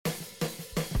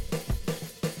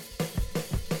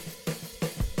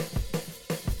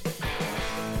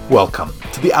Welcome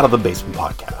to the Out of the Basement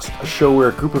podcast, a show where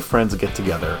a group of friends get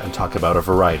together and talk about a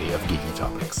variety of geeky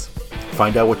topics.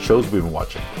 Find out what shows we've been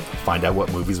watching, find out what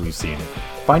movies we've seen,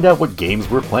 find out what games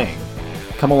we're playing.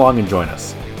 Come along and join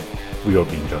us. We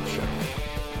hope you enjoy the show.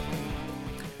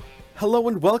 Hello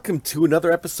and welcome to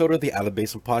another episode of the Out of the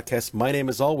Basement podcast. My name,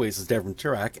 as always, is Devin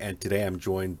Turak, and today I'm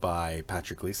joined by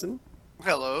Patrick Gleason.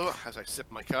 Hello, as I sip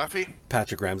my coffee.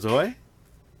 Patrick Ramsoy.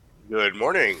 Good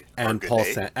morning. And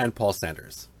Paul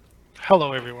Sanders.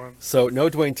 Hello, everyone. So, no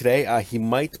Dwayne today. He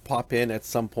might pop in at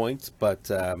some point,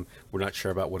 but we're not sure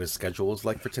about what his schedule is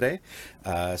like for today.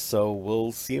 So,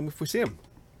 we'll see him if we see him.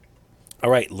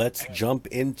 All right, let's jump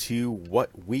into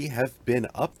what we have been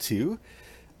up to.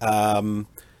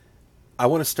 I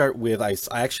want to start with, I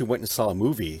actually went and saw a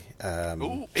movie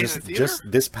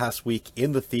just this past week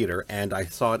in the theater, and I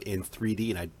saw it in 3D,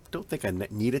 and I don't think I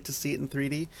needed to see it in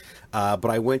 3D, but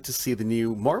I went to see the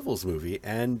new Marvels movie,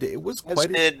 and it was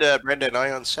quite... As did Brenda and I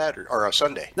on Saturday, or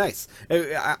Sunday. Nice.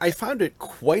 I found it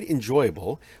quite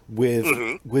enjoyable,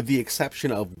 with the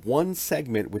exception of one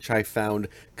segment, which I found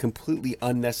completely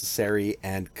unnecessary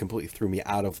and completely threw me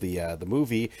out of the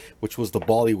movie, which was the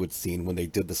Bollywood scene when they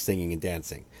did the singing and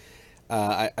dancing.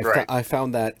 I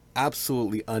found that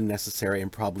absolutely unnecessary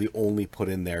and probably only put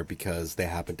in there because they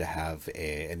happen to have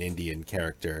an Indian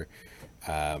character,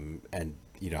 and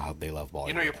you know how they love Bollywood.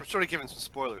 You know, you're sort of giving some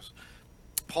spoilers.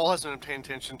 Paul hasn't been paying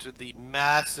attention to the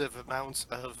massive amounts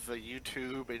of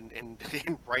YouTube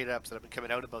and write-ups that have been coming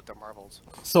out about the Marvels.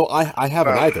 So I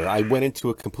haven't either. I went into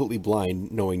it completely blind,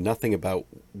 knowing nothing about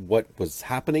what was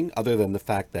happening, other than the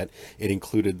fact that it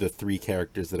included the three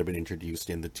characters that have been introduced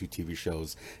in the two TV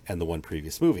shows and the one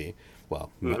previous movie. Well,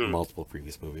 multiple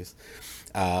previous movies.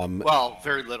 Well,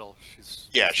 very little.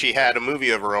 She had a movie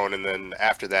of her own, and then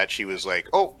after that, she was like,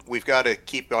 "Oh, we've got to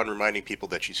keep on reminding people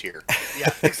that she's here."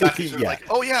 Yeah, exactly. So like,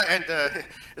 oh yeah, and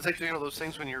it's like those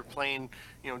things when you're playing,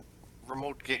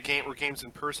 remote game or games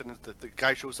in person. The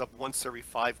guy shows up once every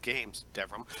 5 games.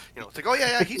 Devram, it's like, oh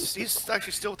yeah, he's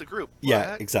actually still with the group.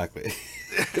 Yeah, exactly.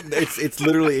 it's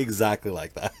literally exactly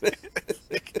like that.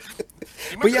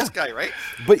 You remember this guy, right?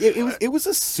 But it was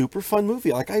a super fun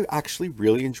movie. Like, I actually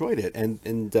really enjoyed it, and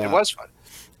it was fun.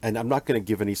 And I'm not going to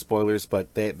give any spoilers,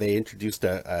 but they introduced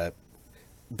the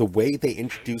way they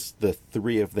introduced the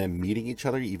three of them meeting each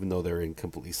other, even though they're in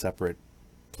completely separate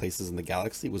places in the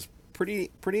galaxy, was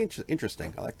pretty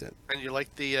interesting. I liked it. And you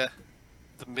liked the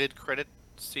mid-credit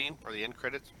scene or the end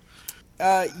credits?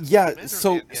 Yeah.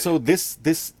 So this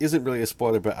isn't really a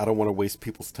spoiler, but I don't want to waste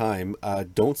people's time.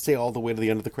 Don't stay all the way to the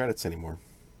end of the credits anymore.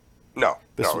 No,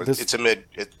 it's a mid.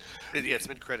 It's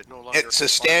mid-credit, no longer. It's a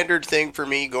standard thing for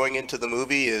me going into the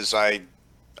movie. Is I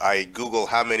Google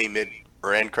how many mid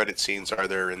or end credit scenes are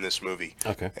there in this movie.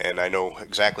 Okay. And I know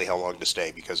exactly how long to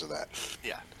stay because of that.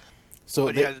 Yeah.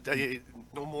 So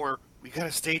no more. We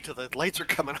gotta stay till the lights are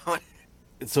coming on.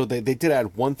 So they did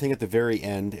add one thing at the very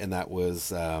end, and that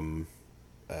was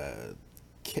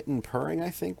kitten purring, I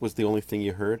think, was the only thing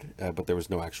you heard, but there was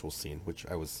no actual scene, which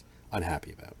I was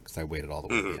unhappy about because I waited all the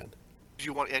way to the end.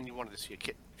 You wanted to see a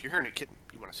kitten. If you're hearing a kitten,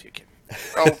 you want to see a kitten.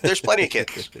 Oh, there's plenty of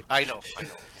kittens. I know.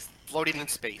 Floating in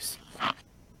space.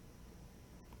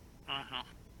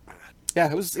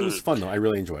 Yeah, it was fun though. I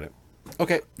really enjoyed it.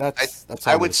 Okay, that's.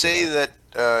 I would say that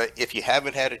if you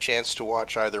haven't had a chance to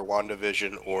watch either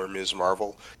WandaVision or Ms.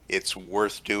 Marvel, it's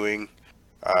worth doing.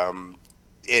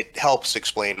 It helps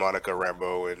explain Monica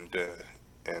Rambeau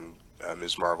and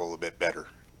Ms. Marvel a bit better.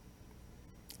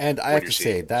 And I have to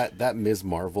say that Ms.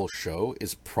 Marvel show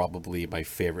is probably my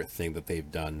favorite thing that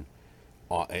they've done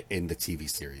in the TV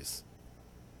series.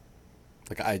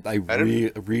 Like I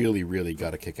really, really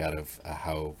got a kick out of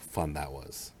how fun that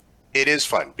was. It is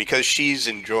fun because she's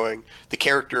enjoying the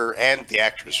character, and the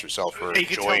actress herself are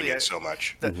enjoying it so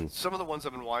much. Some of the ones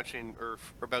I've been watching are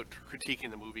about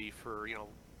critiquing the movie for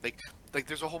like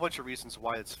there's a whole bunch of reasons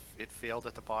why it failed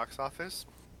at the box office.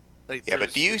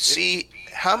 But do you see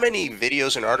how many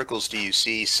videos and articles do you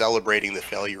see celebrating the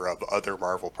failure of other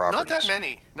Marvel properties?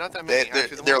 Not that many.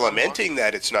 They're lamenting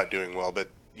that it's not doing well, but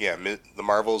yeah, the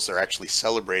Marvels are actually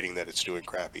celebrating that it's doing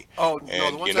crappy. Oh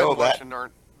no, the ones I'm watching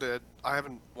aren't. I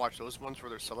haven't watched those ones where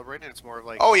they're celebrating. It's more of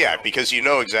like. Oh yeah, because you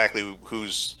know exactly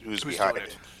who's behind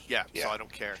it. Yeah, so I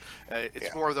don't care.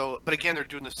 It's more though, but again, they're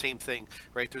doing the same thing,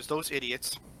 right? There's those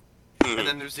idiots. And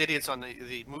then there's idiots on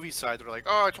the movie side that are like,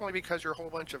 oh, it's only because you're a whole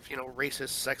bunch of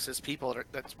racist, sexist people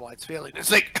that's why it's failing.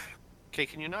 It's like, okay,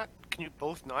 can you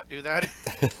both not do that?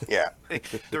 Yeah.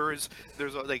 there is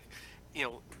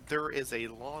a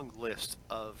long list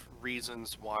of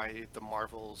reasons why the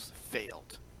Marvels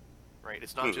failed. right?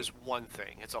 It's not just one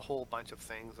thing; it's a whole bunch of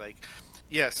things. Like,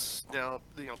 yes, now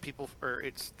people, or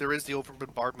there is the over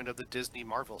bombardment of the Disney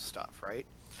Marvel stuff, right?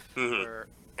 Where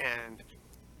and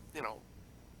you know,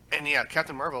 and yeah,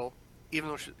 Captain Marvel, even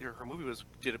though her movie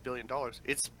did $1 billion,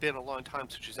 it's been a long time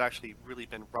since she's actually really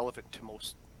been relevant to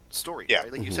most stories. Yeah.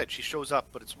 Right? Like you said, she shows up,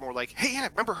 but it's more like, hey, yeah,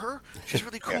 remember her? She's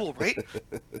really cool, right?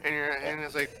 And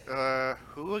it's like,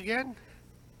 who again?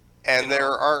 And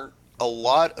there are a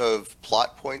lot of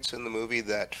plot points in the movie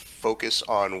that focus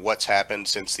on what's happened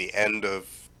since the end of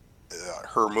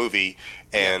her movie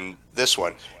and this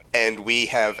one. And we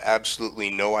have absolutely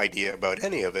no idea about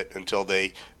any of it until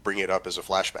they bring it up as a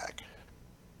flashback.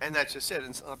 And that's just it.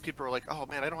 And people are like, "Oh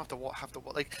man, I don't have to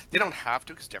like." They don't have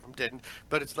to because Devram didn't.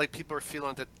 But it's like people are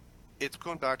feeling that it's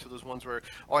going back to those ones where,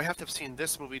 oh, I have to have seen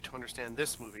this movie to understand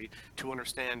this movie to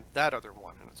understand that other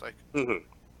one. And it's like,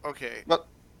 okay. Well,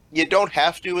 you don't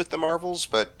have to with the Marvels,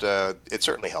 but it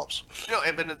certainly helps.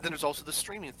 And then there's also the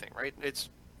streaming thing, right? It's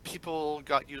people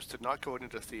got used to not going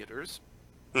into theaters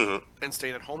and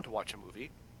staying at home to watch a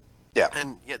movie. Yeah.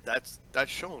 And yet that's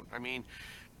shown. I mean.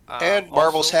 And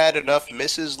Marvel's had enough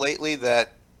misses lately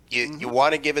that you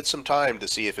want to give it some time to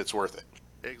see if it's worth it.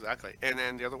 Exactly. And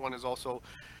then the other one is also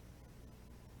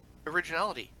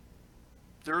originality.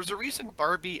 There's a reason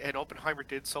Barbie and Oppenheimer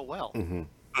did so well.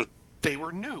 They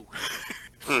were new.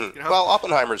 Well,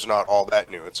 Oppenheimer's not all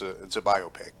that new. It's a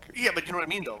biopic. Yeah, but you know what I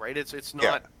mean, though, right? It's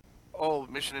not. Oh,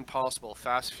 Mission Impossible,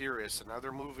 Fast Furious,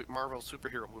 another movie, Marvel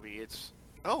superhero movie. It's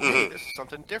hey, this is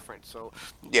something different. So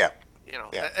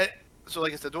so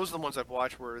like I said, those are the ones I've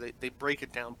watched where they break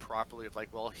it down properly of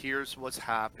like, well, here's what's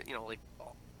happened, like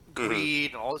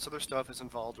greed and all this other stuff is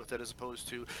involved with it, as opposed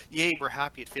to, yay, we're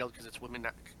happy it failed because it's women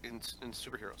in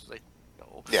superheroes. It's like,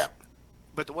 no. Yeah.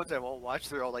 But the ones I've all watched,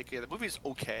 they're all like, yeah, the movie's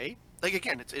okay. Like,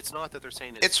 again, it's not that they're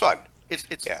saying it's fun. It's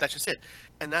that's just it.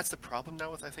 And that's the problem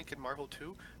now with, I think, in Marvel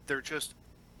too. They're just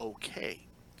okay.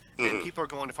 And people are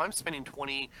going, if I'm spending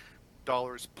 $20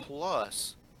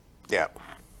 plus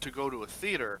to go to a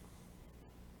theater,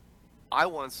 I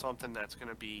want something that's going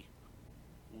to be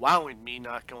wowing me,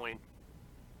 not going,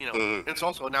 it's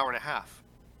also an hour and a half.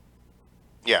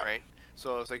 Yeah. Right?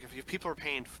 So it's like if people are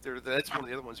paying, that's one of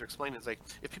the other ones they're explaining. Is like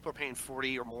if people are paying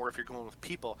 40 or more, if you're going with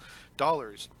people,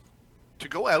 dollars to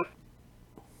go out,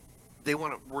 they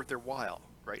want it worth their while,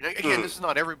 right? Again, this is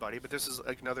not everybody, but this is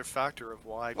like another factor of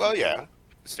why. Well,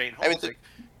 staying home. I mean,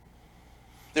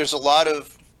 there's a lot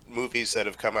of movies that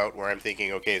have come out where I'm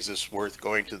thinking, okay, is this worth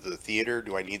going to the theater?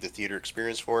 Do I need the theater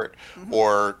experience for it,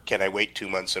 or can I wait 2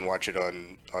 months and watch it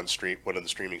on one of the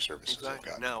streaming services?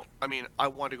 Exactly. Now, I mean, I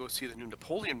want to go see the new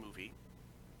Napoleon movie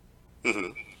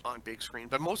on big screen,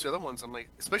 but most of the other ones, I'm like,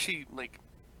 especially like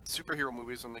superhero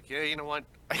movies, I'm like, yeah, you know what?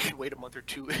 I can wait a month or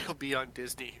two. It'll be on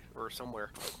Disney or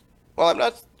somewhere.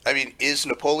 Well, is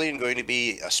Napoleon going to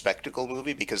be a spectacle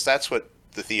movie? Because that's what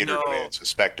the theater demands, a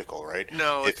spectacle, right?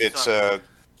 No,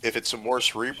 if it's a more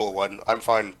cerebral one, I'm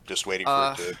fine just waiting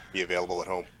for it to be available at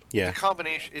home. Yeah. The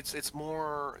combination, it's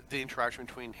more the interaction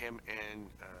between him and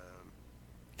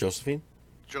Josephine.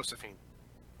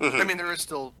 I mean, there is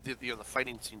still the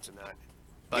fighting scenes in that.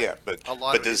 But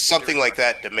but does something like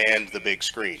that demand the big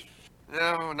screen?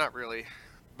 No, not really.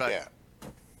 But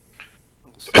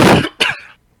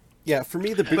yeah, for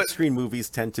me, the big screen movies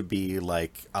tend to be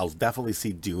like, I'll definitely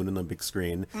see Dune on the big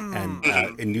screen, and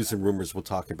in News and Rumors, we'll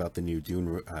talk about the new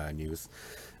Dune news.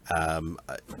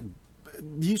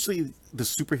 Usually, the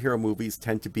superhero movies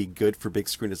tend to be good for big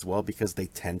screen as well because they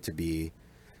tend to be,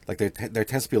 like, there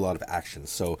tends to be a lot of action,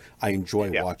 so I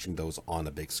enjoy watching those on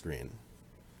the big screen.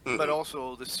 But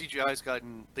also, the CGI's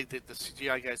gotten, the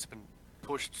CGI guys have been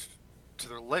pushed to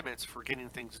their limits for getting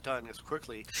things done as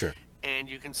quickly. Sure. And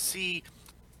you can see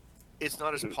it's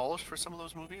not as polished for some of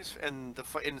those movies, and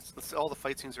all the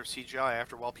fight scenes are CGI.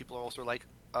 After a while, people are also like,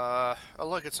 "Oh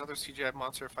look, it's another CGI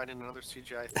monster fighting another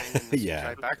CGI thing in the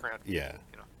CGI background." Yeah.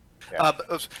 But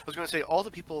I was going to say, all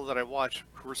the people that I watch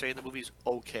who were saying the movie's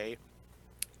okay,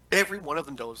 every one of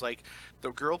them knows, like,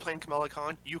 the girl playing Kamala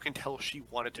Khan, you can tell she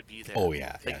wanted to be there. Oh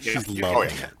yeah, like, she's loving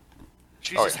it.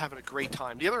 She's just having a great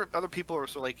time. The other people are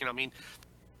so like, I mean,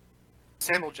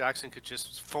 Samuel Jackson could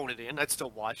just phone it in. I'd still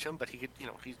watch him, but he could,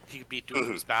 he could be doing it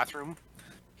in his bathroom.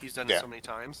 He's done it so many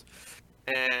times.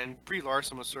 And Brie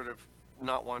Larson was sort of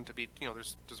not wanting to be,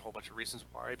 there's a whole bunch of reasons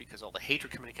why, because all the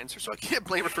hatred coming against her. So I can't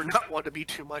blame her for not wanting to be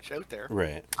too much out there.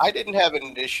 Right. I didn't have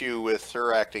an issue with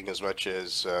her acting as much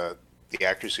as the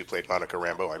actress who played Monica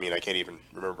Rambeau. I mean, I can't even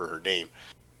remember her name.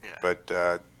 Yeah.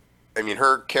 But, I mean,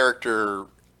 her character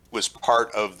was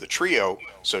part of the trio,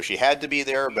 so she had to be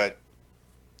there, but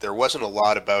there wasn't a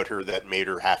lot about her that made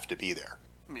her have to be there.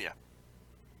 Yeah.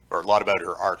 or a lot about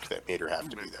her arc that made her have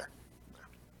to be there.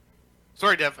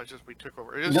 Sorry, Dev. We took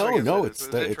over. It's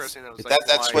interesting.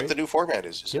 That's what the new format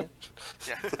is. Isn't it?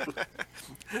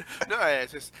 Yeah. No, I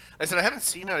said I haven't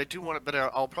seen it. I do want it, but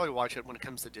I'll probably watch it when it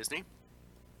comes to Disney.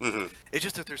 Mm-hmm. It's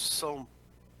just that there's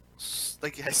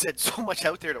like I said, so much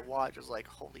out there to watch. It's like,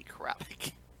 holy crap.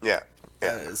 Yeah.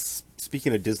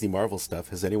 Speaking of Disney Marvel stuff,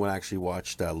 has anyone actually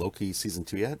watched Loki season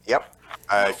 2 yet? Yep.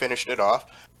 I finished it off.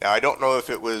 Now, I don't know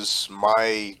if it was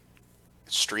my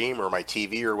stream or my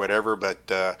TV or whatever,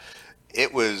 but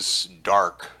it was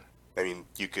dark. I mean,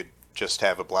 you could just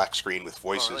have a black screen with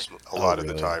voices a lot of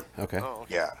the time. Okay. Oh,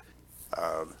 okay. Yeah.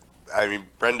 I mean,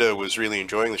 Brenda was really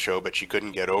enjoying the show, but she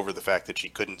couldn't get over the fact that she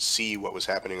couldn't see what was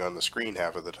happening on the screen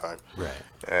half of the time. Right.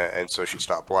 And so she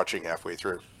stopped watching halfway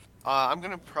through. I'm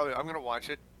gonna watch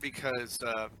it because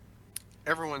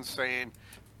everyone's saying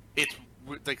it's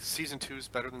like season 2 is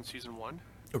better than season 1.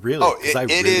 Really? Oh,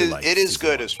 it is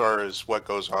good as far as what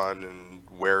goes on and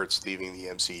where it's leaving the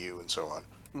MCU and so on.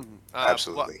 Mm-hmm.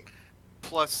 Absolutely.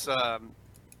 Plus,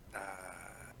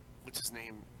 what's his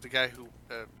name? The guy who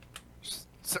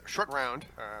Short Round.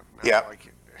 Yeah.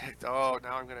 Now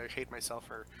I'm gonna hate myself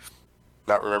for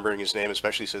not remembering his name,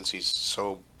 especially since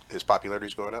his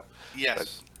popularity's going up. Yes.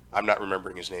 But I'm not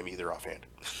remembering his name either offhand.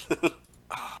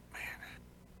 Oh man.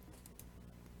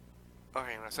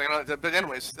 Okay, but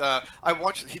anyways, I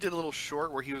watched. He did a little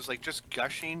short where he was like just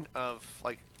gushing of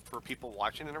like for people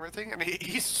watching and everything. I mean,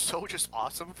 he's so just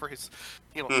awesome for his,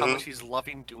 how much he's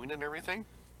loving doing and everything.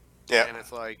 Yeah. And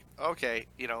it's like, okay,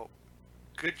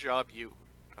 good job, you.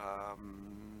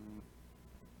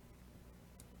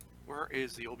 Where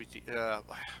is the OBT?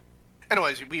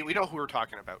 Anyways, we know who we're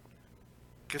talking about.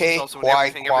 Hey,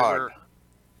 Quad.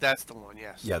 That's the one,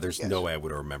 yes. Yeah, there's no way I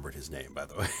would have remembered his name, by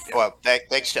the way. Well,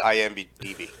 thanks to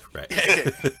IMDb. Right.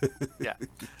 Yeah.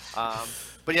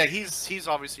 But yeah, he's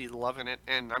obviously loving it,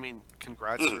 and I mean,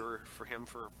 congrats for him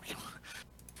for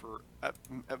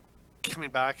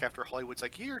coming back after Hollywood's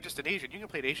like, you're just an Asian, you can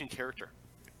play an Asian character,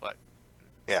 but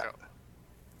yeah.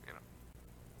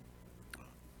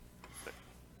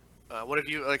 What have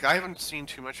you like? I haven't seen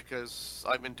too much because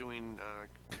I've been doing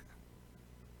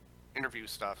interview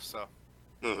stuff. So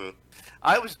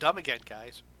I was dumb again,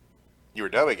 guys. You were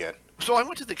dumb again. So I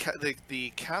went to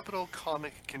the Capital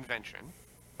Comic Convention.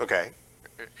 Okay.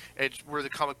 It's where the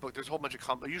comic book. There's a whole bunch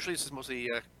of usually this is mostly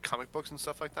comic books and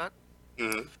stuff like that.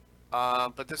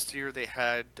 But this year they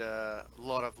had a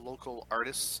lot of local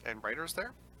artists and writers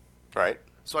there. Right.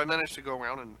 So I managed to go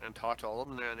around and talk to all of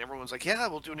them, and everyone's like, "Yeah,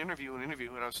 we'll do an interview."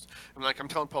 And I'm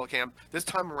telling Paul Cam, this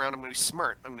time around I'm going to be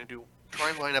smart. I'm going to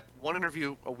try and line up one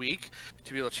interview a week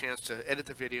to be able a chance to edit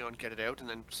the video and get it out, and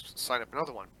then sign up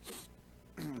another one.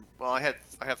 Well, I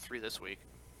have 3 this week.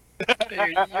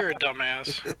 You're a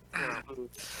dumbass.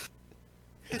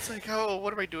 It's like, oh,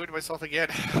 what am I doing to myself again?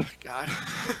 God.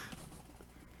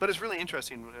 But it's really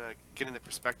interesting getting the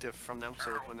perspective from them.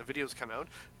 So when the videos come out,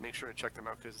 make sure to check them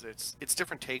out because it's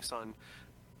different takes on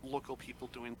local people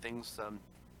doing things.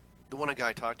 The one guy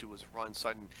I talked to was Ron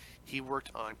Sutton. He worked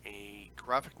on a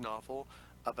graphic novel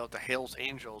about the Hells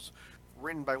Angels,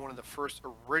 written by one of the first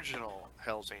original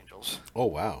Hells Angels. Oh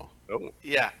wow! Oh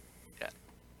yeah.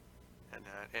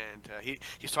 And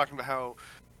he's talking about how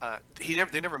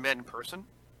they never met in person.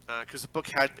 Because the book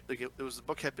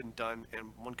had been done,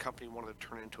 and one company wanted to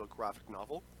turn it into a graphic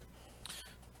novel.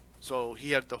 So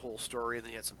he had the whole story, and then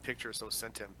he had some pictures that was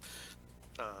sent to him.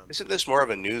 Isn't this more of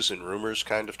a news and rumors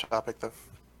kind of topic, though?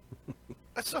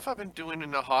 That's stuff I've been doing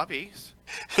in the hobbies.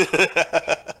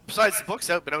 Besides, the book's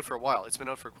been out for a while. It's been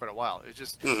out for quite a while. It's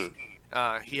just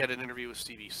he had an interview with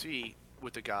CBC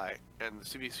with the guy, and the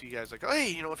CBC guy's like,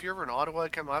 "Hey, if you're ever in Ottawa,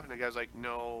 come up." And the guy's like,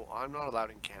 "No, I'm not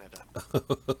allowed in Canada."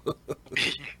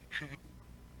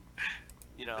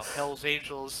 Hells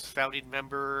Angels founding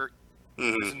member,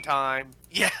 prison time.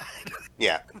 Yeah.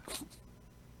 Yeah.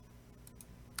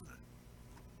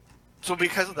 So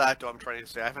because of that, though, I'm trying to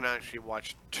say I haven't actually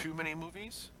watched too many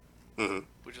movies,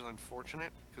 which is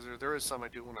unfortunate because there is some I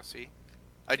do want to see.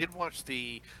 I did watch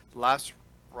the Last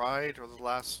Ride or the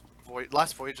Last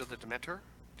Voyage of the Demeter.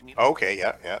 Okay,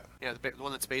 yeah. Yeah, the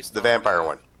one that's based the on vampire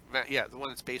one. Yeah, the one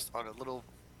that's based on a little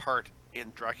part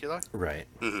in Dracula. Right.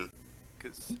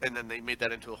 And then they made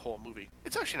that into a whole movie.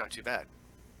 It's actually not too bad.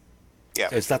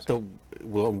 Yeah. Is that the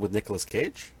one with Nicolas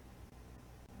Cage?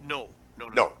 No.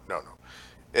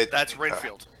 That's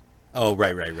Renfield. Oh,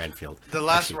 right, Renfield. The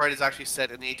Last Ride is actually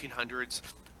set in the 1800s.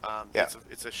 Yeah.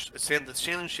 It's the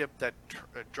sailing ship that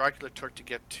Dracula took to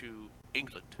get to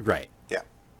England. Right. Yeah.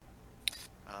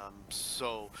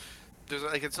 So there's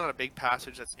it's not a big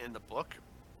passage that's in the book.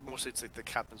 Mostly it's like the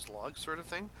captain's log sort of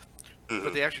thing.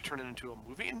 but they actually turned it into a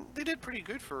movie, and they did pretty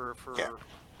good for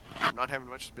not having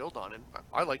much to build on. And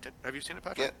I liked it. Have you seen it,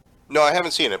 Patrick? Yeah. No, I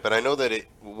haven't seen it, but I know that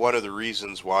one of the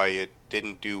reasons why it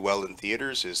didn't do well in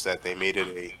theaters is that they made it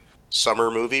a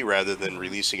summer movie rather than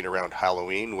releasing it around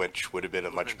Halloween, which would have been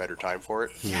a much better time for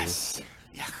it. Yes.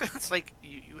 Yeah, it's like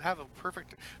you have a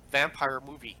perfect vampire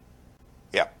movie.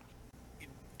 Yeah.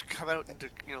 Come out into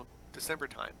December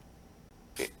time.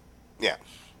 Yeah.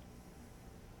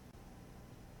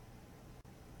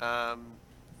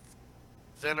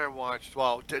 Then I watched.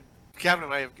 Well, Gavin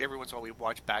and I every once in a while we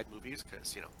watch bad movies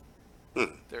because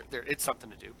they're it's something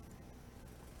to do.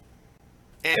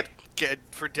 And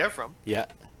for Devram, Yeah.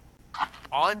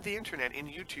 on the internet in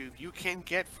YouTube, you can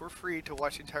get for free to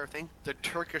watch the entire thing the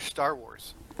Turkish Star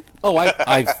Wars. Oh,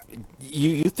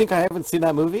 you think I haven't seen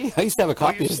that movie? I used to have a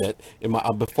copy of it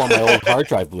before my old hard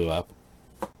drive blew up.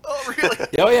 Oh, really?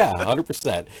 Oh yeah,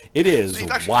 100%. It is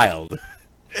wild.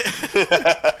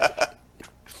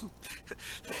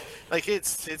 Like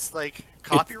it's like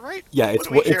copyright. Yeah, what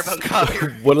do we care about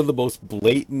copyright? One of the most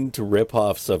blatant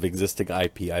rip-offs of existing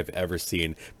IP I've ever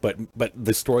seen. But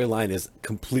the storyline is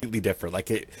completely different.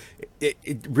 Like it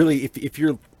really, if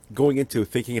you're going into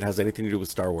thinking it has anything to do with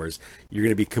Star Wars, you're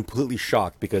going to be completely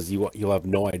shocked because you'll have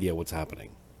no idea what's happening.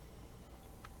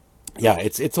 Yeah,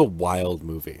 it's a wild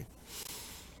movie.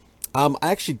 I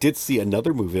actually did see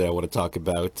another movie that I want to talk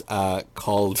about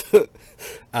called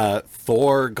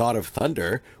Thor: God of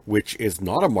Thunder, which is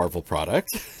not a Marvel product.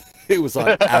 It was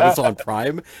on Amazon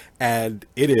Prime, and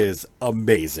it is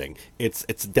amazing. It's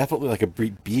definitely like a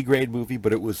B grade movie,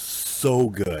 but it was so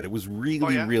good. It was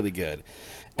really really good.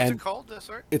 What's it called?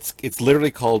 Sorry? It's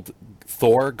literally called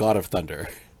Thor: God of Thunder.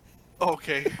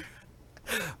 Okay.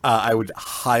 I would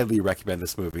highly recommend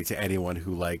this movie to anyone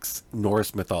who likes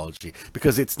Norse mythology,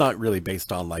 because it's not really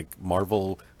based on like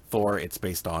Marvel Thor. It's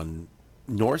based on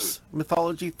Norse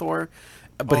mythology Thor,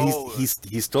 but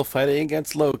he's still fighting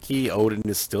against Loki. Odin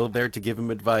is still there to give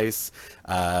him advice.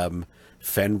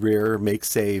 Fenrir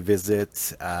makes a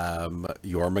visit.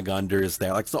 Jormungandr is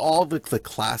there. Like, so all the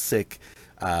classic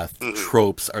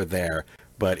tropes are there.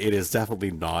 But it is definitely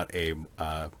not a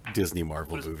Disney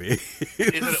Marvel movie.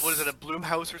 Was it a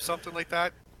Blumhouse or something like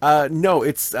that? No,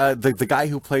 it's the guy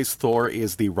who plays Thor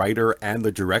is the writer and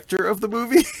the director of the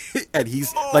movie, and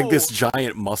he's like this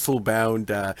giant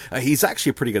muscle-bound. He's actually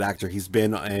a pretty good actor. He's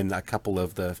been in a couple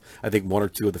of I think one or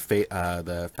two of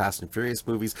the Fast and Furious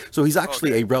movies. So he's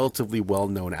actually a relatively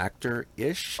well-known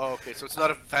actor-ish. Oh, okay, so it's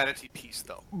not a vanity piece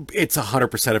though. It's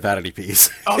 100% a vanity piece.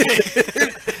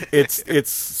 Okay. It's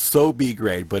so B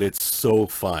grade, but it's so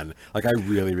fun. Like, I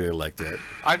really really liked it.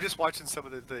 I'm just watching some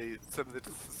of the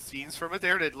scenes from it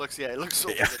there, and it looks so over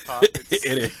the top.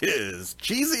 It is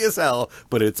cheesy as hell,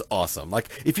 but it's awesome. Like,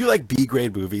 if you like B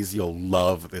grade movies, you'll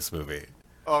love this movie.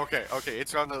 Okay,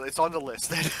 it's on the list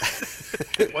then.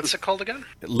 What's it called again?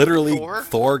 Literally,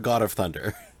 Thor: God of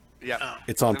Thunder. Yeah,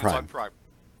 it's on Prime. It's on Prime.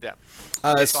 Yeah,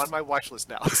 it's on my watch list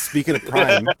now. Speaking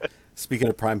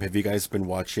of Prime, have you guys been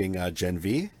watching Gen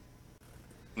V?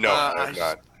 No, I'm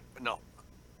not. No,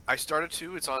 I started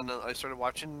to. It's on. I started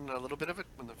watching a little bit of it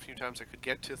when the few times I could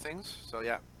get to things. So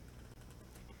yeah.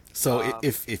 So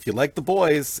if you like The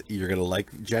Boys, you're gonna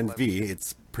like Gen V.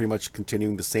 It's pretty much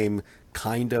continuing the same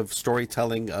kind of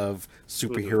storytelling of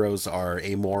superheroes are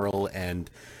amoral and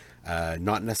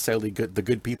not necessarily the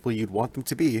good people you'd want them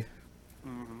to be.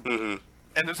 Mm-hmm.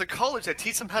 And there's a college that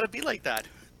teaches them how to be like that.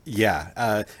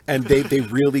 Yeah, and they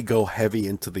really go heavy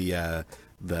into the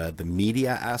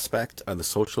media aspect and the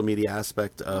social media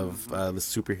aspect of the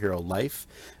superhero life,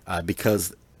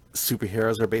 because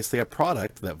superheroes are basically a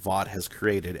product that Vought has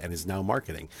created and is now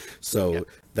marketing. So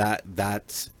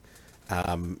that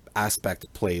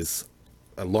aspect plays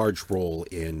a large role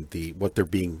in what they're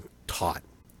being taught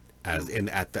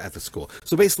at the school.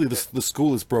 So basically, the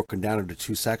school is broken down into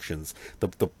two sections: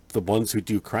 the ones who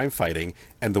do crime fighting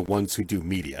and the ones who do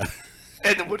media.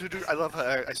 And what to do? I love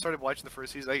how I started watching the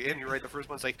first season, and you're right. The first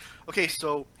one's like, okay,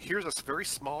 so here's a very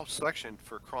small section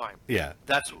for crime. Yeah,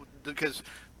 that's because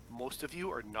most of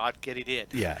you are not getting in.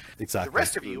 Yeah, exactly. The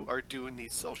rest of you are doing the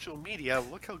social media.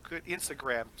 Look how good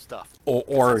Instagram stuff.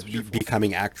 Or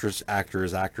becoming actresses,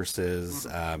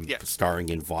 starring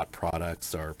in Vought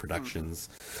products or productions.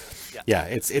 Yeah,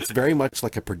 it's very much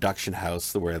like a production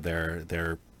house where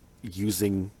they're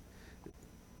using.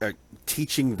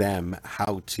 Teaching them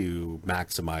how to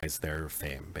maximize their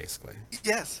fame, basically.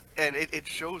 Yes, and it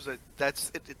shows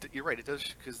that's you're right. It does,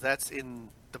 because that's in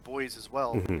The Boys as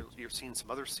well. Mm-hmm. You're seeing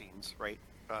some other scenes, right?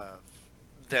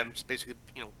 Them basically,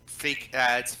 fake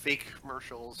ads, fake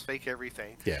commercials, fake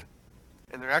everything. Yeah.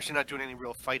 And they're actually not doing any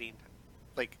real fighting.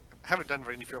 Like, I haven't done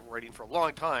any film writing for a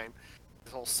long time,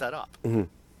 it's all set up, Mhm.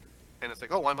 and it's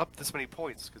like, oh, I'm up this many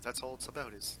points because that's all it's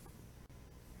about is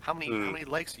how many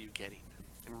likes are you getting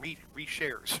and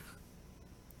re-shares.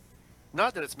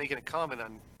 Not that it's making a comment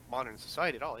on modern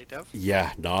society at all, eh, Dev?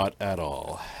 Yeah, not at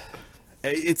all.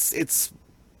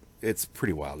 It's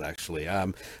pretty wild, actually.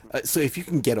 So if you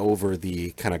can get over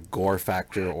the kind of gore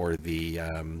factor or the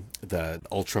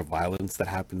ultra violence that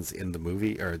happens in the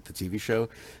movie or the TV show,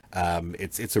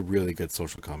 it's a really good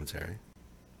social commentary.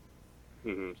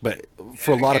 Mm-hmm. But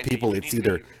for a lot of Again, people, you it's need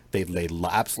to either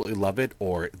absolutely love it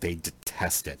or they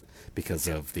detest it because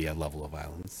of the level of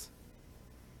violence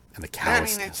and the Yeah, I mean,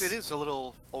 callousness. it is a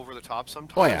little over the top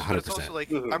sometimes. Oh, yeah, But it's 100%. also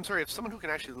like, I'm sorry, if someone who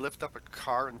can actually lift up a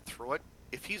car and throw it,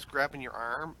 if he's grabbing your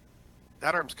arm,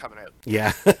 that arm's coming out.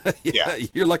 Yeah. Yeah.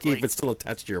 You're lucky if Like- it's still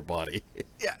attached to your body.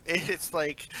 Yeah, it's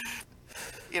like,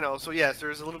 so yes,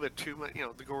 there's a little bit too much,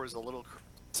 the gore is a little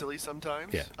silly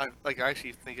sometimes. Yeah. I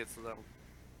actually think it's a little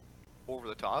over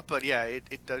the top, but yeah,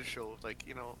 it does show, like,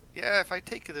 if I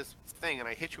take this thing and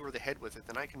I hit you over the head with it,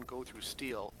 then I can go through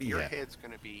steel. Your Yeah. head's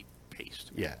going to be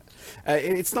paste. Yeah,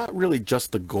 and it's not really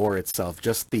just the gore itself,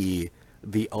 just the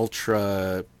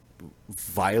ultra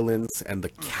violence and the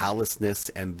callousness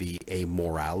and the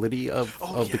amorality of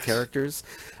the yes. characters.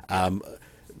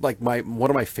 Like one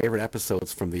of my favorite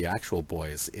episodes from the actual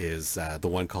Boys is the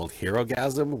one called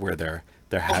Herogasm, where they're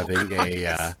having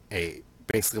a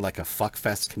basically like a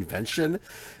fuckfest convention,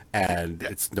 and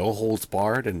it's no holds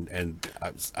barred, and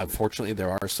unfortunately there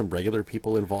are some regular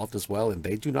people involved as well, and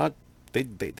they do not. They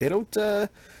don't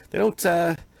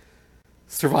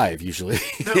survive usually.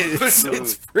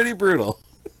 It's pretty brutal.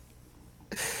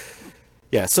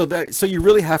 Yeah, so you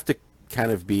really have to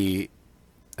kind of be,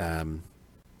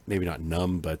 maybe not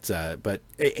numb, but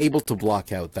able to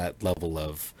block out that level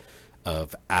of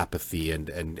apathy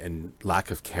and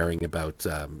lack of caring about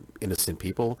innocent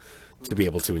people to be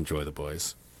able to enjoy the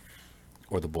Boys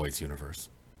or the Boys universe.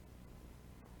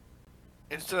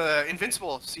 It's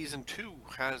Invincible season 2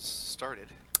 has started.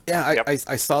 Yeah, Yep.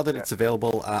 I saw that it's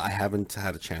available. I haven't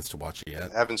had a chance to watch it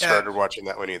yet. I haven't started watching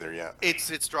that one either yet.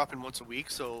 It's dropping once a week,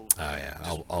 so Yeah,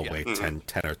 I'll wait Mm-hmm.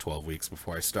 10 or 12 weeks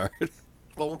before I start.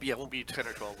 well, it won't be 10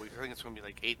 or 12 weeks. I think it's going to be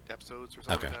like 8 episodes or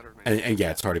something Okay. like that. Or And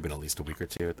yeah, it's already been at least a week or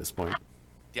two at this point.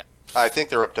 yeah. I think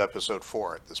they're up to episode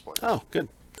 4 at this point. Oh, good.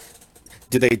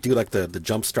 Do they do like the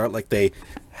jump start like they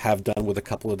have done with a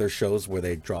couple of their shows where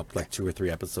they drop like 2 or 3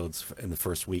 episodes in the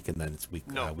first week and then it's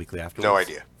No. weekly afterwards? No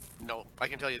idea. No, I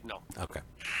can tell you no. Okay.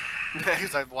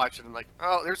 Because I've watched it and I'm like,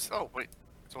 wait,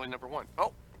 it's only number 1.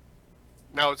 Oh,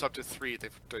 now it's up to 3. They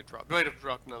dropped. They might have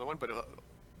dropped another one, but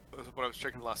when I was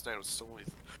checking last night, it was still only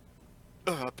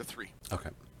up to 3. Okay.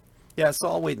 Yeah, so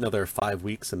I'll wait another 5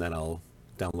 weeks and then I'll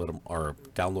download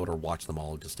or watch them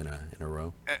all just in a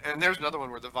row. And there's another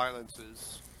one where the violence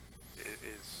is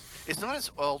it's not as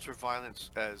ultra violent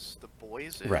as the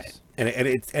Boys is. Right.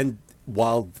 And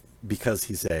while because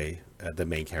he's the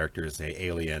main character is a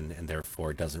alien and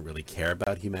therefore doesn't really care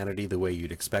about humanity the way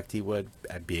you'd expect he would,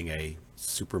 at being a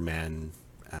Superman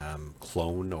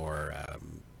clone or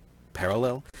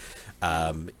parallel,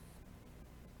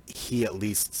 he at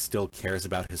least still cares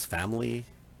about his family.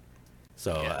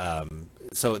 So Yeah.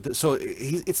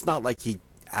 It's not like he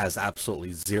has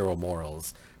absolutely zero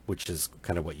morals, which is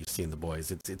kind of what you see in the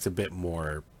Boys. It's a bit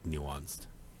more nuanced.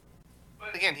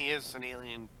 But again, he is an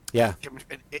alien Yeah.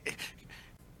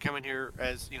 coming here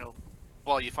as,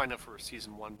 well, you find out for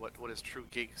season 1 what his true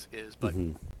gigs is, but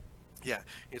Mhm. yeah,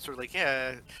 it's sort of like,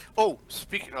 yeah. Oh,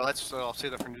 speaking of, I'll say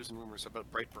that for news and rumors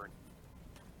about Brightburn.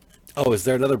 Oh, is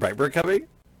there another Brightburn coming?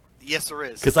 Yes, there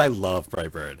is. Because I love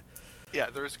Brightburn. Yeah,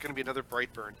 there's going to be another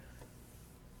Brightburn.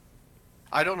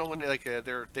 I don't know when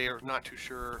they are not too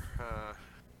sure.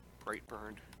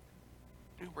 Brightburn,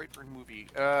 new Brightburn movie.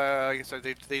 I guess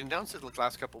they announced it the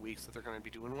last couple of weeks that they're going to be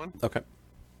doing one. Okay.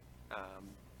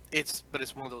 It's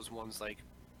one of those ones like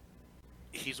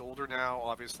he's older now,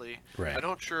 obviously. Right. I'm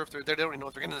not sure if they don't even know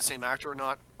if they're getting the same actor or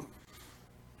not,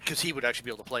 because he would actually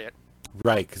be able to play it.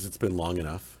 Right, because it's been long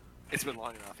enough. It's been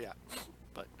long enough, yeah.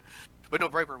 But no,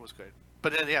 Brightburn was good.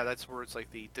 But then yeah, that's where it's like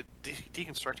the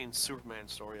deconstructing Superman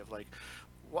story of like,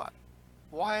 what?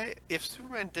 Why, if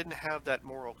Superman didn't have that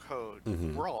moral code,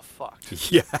 Mhm. we're all fucked.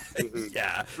 Yeah,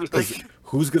 yeah. 'Cause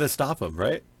who's gonna stop him,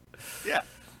 right? Yeah.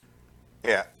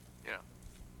 Yeah. Yeah.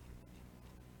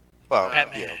 Well,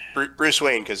 Batman. Bruce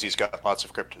Wayne, because he's got lots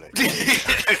of kryptonite.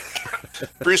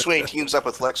 Bruce Wayne teams up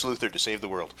with Lex Luthor to save the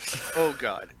world. Oh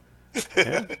God. Yeah.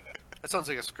 That sounds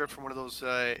like a script from one of those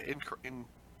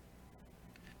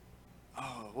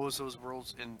what was those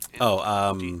worlds in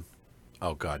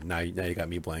Oh God, now you got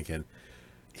me blanking.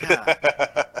 yeah.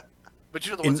 But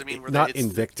you know the ones I mean where not it's Evil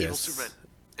Invictus. Superman.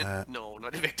 No,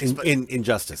 not Invictus, but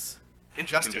Injustice.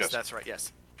 Injustice. That's right.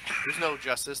 Yes. There's no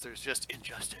justice. There's just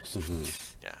injustice. Mm-hmm.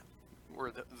 Yeah.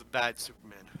 We're the bad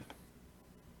Superman.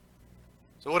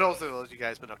 So what else have you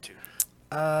guys been up to?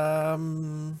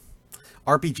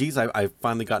 RPGs. I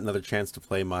finally got another chance to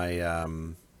play my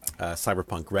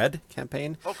Cyberpunk Red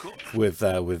campaign. Oh, cool. With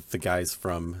the guys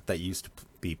from that used to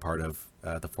be part of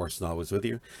The Force Is Always With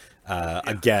You.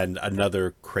 Again,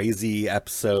 another crazy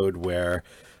episode where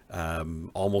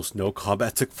almost no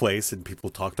combat took place and people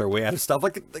talked their way out of stuff.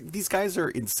 Like these guys are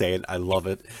insane. I love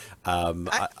it. I'm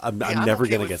never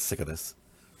okay gonna with, get sick of this.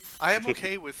 I am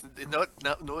okay with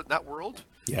not world.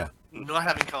 Yeah. Not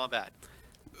having combat.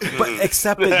 But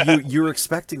except that you're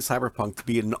expecting Cyberpunk to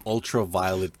be an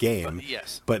ultra-violent game.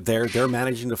 Yes. But they're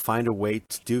managing to find a way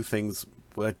to do things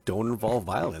that don't involve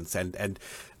violence, and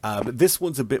this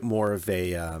one's a bit more of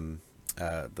a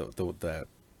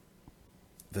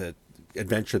the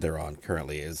adventure they're on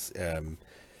currently is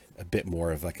a bit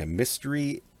more of like a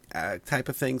mystery type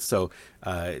of thing. So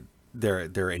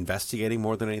they're investigating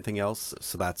more than anything else.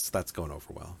 So that's going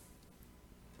over well.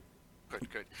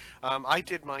 Good. I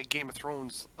did my Game of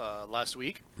Thrones last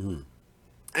week, and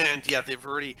yeah, they've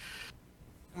already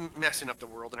messing up the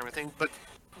world and everything. But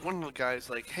one of the guys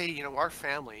like, hey, our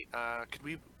family, could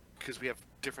we, because we have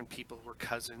different people who are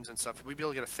cousins and stuff, would we be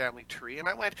able to get a family tree? And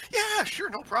I went, yeah, sure,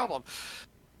 no problem.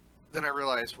 Then I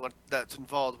realized what that's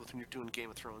involved with when you're doing Game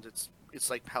of Thrones. It's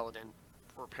like Paladin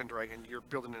or Pendragon. You're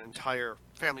building an entire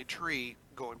family tree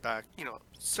going back,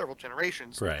 several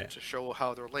generations right, to show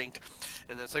how they're linked.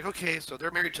 And then it's like, okay, so they're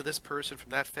married to this person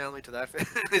from that family to that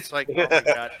family. It's like, oh my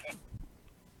god.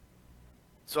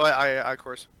 So I of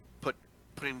course put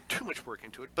in too much work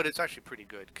into it, but it's actually pretty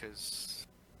good because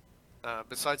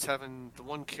besides having the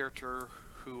one character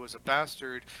who was a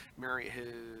bastard marry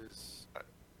his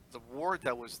the ward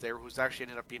that was there, who's actually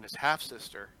ended up being his half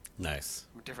sister. Nice.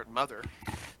 From a different mother.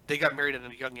 They got married at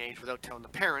a young age without telling the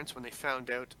parents. When they found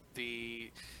out,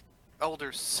 the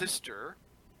elder sister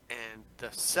and the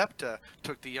Septa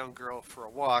took the young girl for a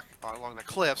walk along the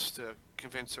cliffs to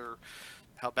convince her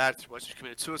how bad it was. She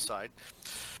committed suicide.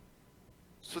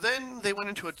 So then they went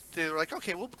into it. They were like,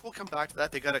 okay, we'll come back to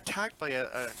that. They got attacked by an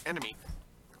enemy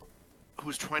who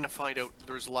was trying to find out.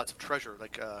 There's lots of treasure.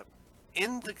 Like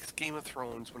in the Game of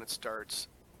Thrones, when it starts,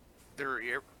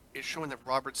 it's showing that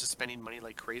Robert's is spending money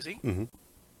like crazy. Mm-hmm.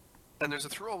 And there's a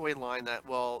throwaway line that,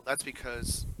 well, that's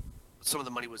because some of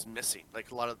the money was missing. Like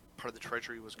part of the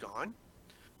treasury was gone.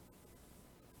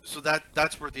 So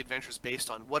that's where the adventure is based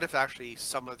on. What if actually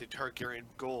some of the Targaryen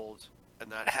gold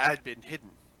and that had been hidden?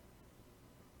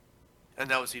 And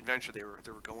that was the adventure they were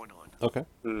going on. Okay.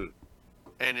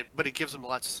 But it gives them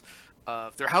lots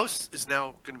of, their house is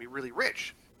now going to be really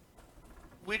rich,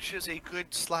 which is a good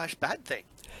 / bad thing.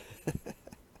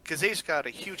 Because they just got a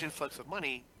huge influx of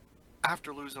money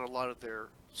after losing a lot of their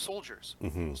soldiers.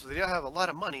 Mm-hmm. So they have a lot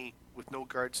of money with no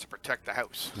guards to protect the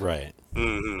house. Right.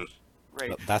 Mm-hmm.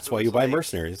 Right. That's so why you buy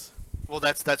mercenaries. Well,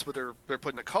 that's what they're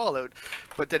putting a call out.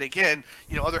 But then again,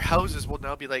 other houses will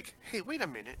now be like, hey, wait a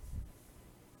minute.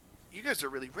 You guys are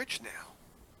really rich now.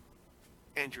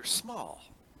 And you're small. ...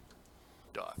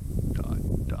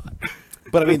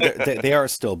 But I mean, they are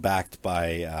still backed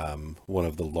by one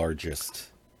of the largest.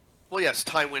 Well, yes,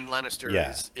 Tywin Lannister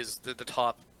Yeah. is the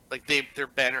top. Like they're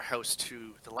banner house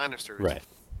to the Lannisters. Right.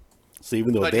 So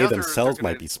even though But they now themselves they're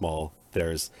gonna- might be small,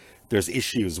 there's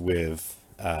issues with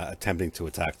attempting to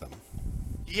attack them.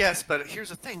 Yes, but here's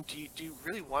the thing: do you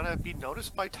really want to be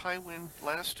noticed by Tywin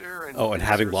Lannister And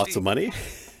having lots of money?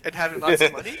 And having lots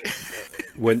of money?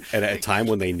 At a time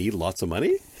when they need lots of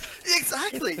money?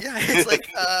 Exactly. Yeah, it's like,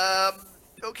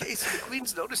 okay, so the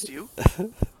Queen's noticed you.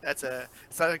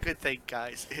 It's not a good thing,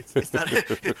 guys. It's not.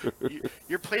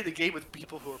 You're playing the game with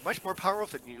people who are much more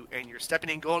powerful than you, and you're stepping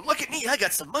in, going, "Look at me, I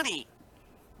got some money."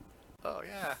 Oh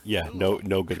yeah. Yeah. Ooh.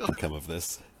 No good can come of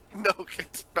this. No.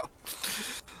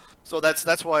 So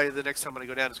that's why the next time when I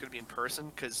go down, it's going to be in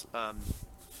person because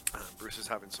Bruce is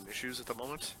having some issues at the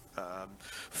moment.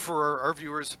 For our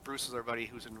viewers, Bruce is our buddy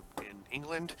who's in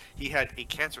England. He had a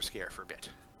cancer scare for a bit.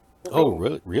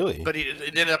 Oh, really? But it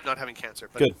ended up not having cancer.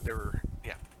 But Good.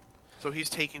 Yeah. So he's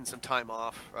taking some time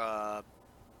off for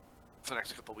the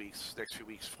next few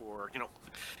weeks for,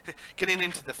 getting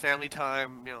into the family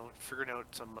time, figuring out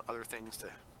some other things to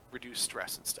reduce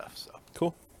stress and stuff. So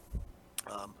Cool.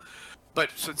 But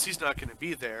since he's not going to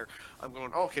be there, I'm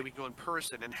going, okay, we can go in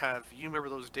person and have, you remember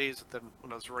those days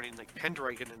when I was running like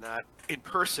Pendragon and that in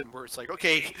person where it's like,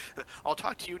 okay, I'll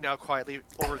talk to you now quietly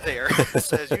over there.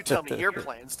 Says you tell me your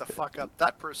plans to fuck up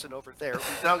that person over there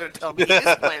who's now going to tell me his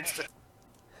plans to...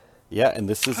 Yeah, and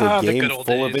this is a Ah, the game good old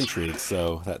full of days. intrigue,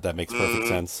 so that makes perfect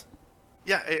sense.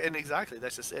 Yeah, and exactly,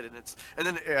 that's just it. And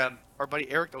then our buddy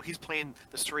Eric though, he's playing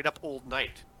the straight up old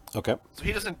knight, Okay. so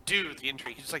he doesn't do the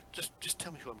intrigue. He's like, just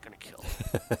tell me who I'm gonna kill.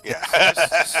 Yeah.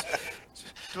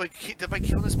 Did I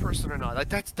kill this person or not? Like,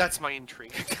 that's my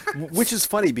intrigue. Which is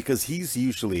funny because he's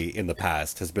usually in the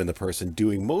past has been the person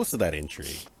doing most of that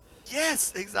intrigue.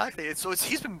 Yes, exactly. And so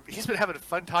he's been having a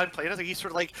fun time playing. I think he's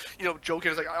sort of like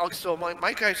joking. He's like, oh, so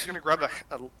my guy's gonna grab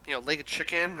a leg of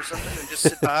chicken or something and just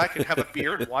sit back and have a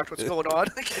beer and watch what's going on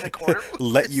like, in the corner.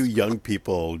 Let you young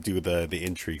people do the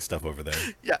intrigue stuff over there.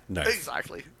 Yeah, Nice.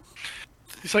 exactly.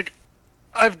 He's like,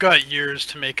 I've got years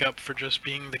to make up for just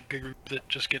being the group that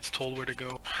just gets told where to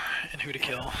go and who to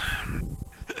kill.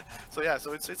 So yeah,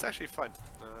 so it's actually fun.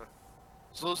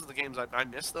 So those are the games I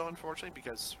miss though, unfortunately,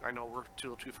 because I know we're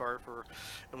too far for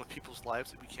and with people's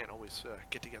lives that we can't always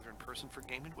get together in person for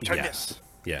gaming, which I Yeah. miss.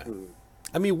 Yeah.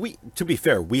 I mean, to be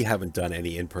fair, we haven't done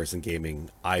any in-person gaming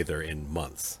either in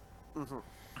months.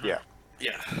 Yeah.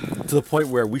 Yeah. To the point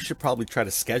where we should probably try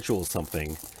to schedule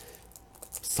something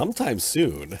sometime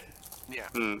soon Yeah.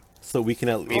 so we can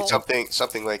at I mean, least...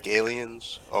 something like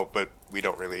Aliens. Oh, but we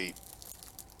don't really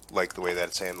like the way that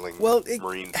it's handling Well,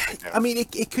 Marines right now. I mean,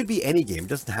 it could be any game. It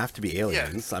doesn't have to be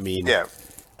Aliens. I mean, yeah.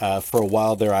 for a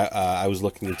while there, I was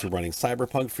looking into running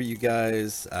Cyberpunk for you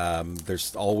guys.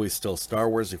 There's always still Star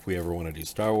Wars if we ever want to do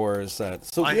Star Wars.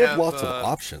 So I we have have, lots of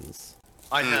options.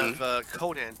 I have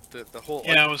Conan, the whole.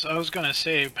 Yeah, I was gonna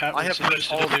say Pat I was have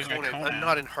interested all in the doing a Conan. Conan. I'm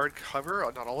not in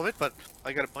hardcover, not all of it, but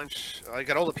I got a bunch. I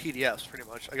got all the PDFs pretty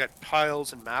much. I got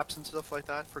tiles and maps and stuff like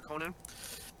that for Conan.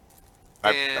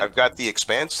 And- I've got the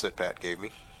Expanse that Pat gave me.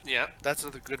 Yeah, that's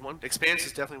another good one. Expanse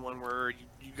is definitely one where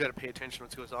you got to pay attention to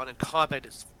what's goes on, and combat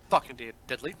is fucking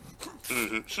deadly.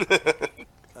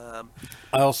 I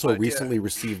also but, yeah. recently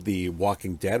received the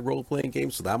Walking Dead role-playing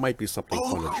game, so that might be something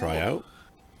fun to try out.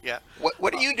 Yeah.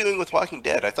 What are you doing with Walking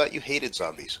Dead? I thought you hated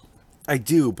zombies. I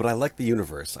do, but I like the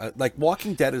universe. Like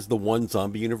Walking Dead is the one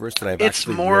zombie universe that I've It's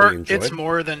actually more. really enjoyed.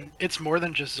 It's more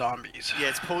than just zombies. Yeah,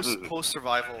 it's post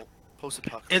survival, post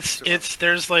apocalypse. It's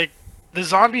there's like the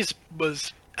zombies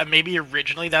was maybe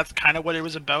originally that's kind of what it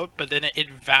was about, but then it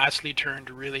vastly turned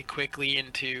really quickly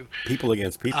into People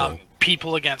against people.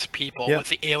 people against people Yeah. with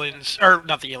the aliens, or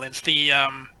not the aliens, the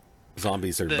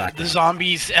Zombies are back. the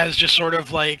zombies as just sort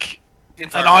of like an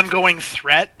Environment. ongoing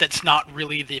threat that's not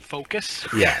really the focus.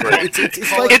 Yeah, it's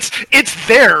like It's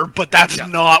there, but that's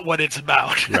not what it's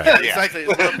about. right. Yeah, exactly.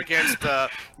 We're up against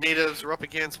natives. We're up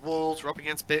against wolves. We're up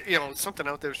against something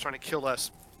out there is trying to kill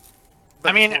us. But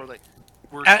I mean, before, like,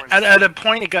 we're trying to- At a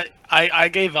point, it got I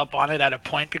gave up on it at a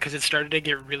point because it started to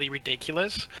get really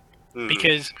ridiculous.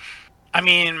 Because, I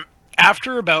mean,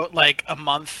 after about like a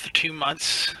month, 2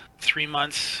 months, 3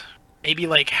 months, maybe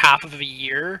like half of a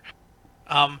year,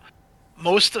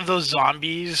 most of those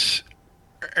zombies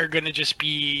are gonna just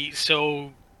be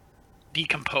so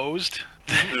decomposed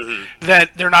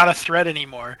that they're not a threat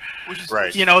anymore. which is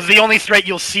Right. You know, the only threat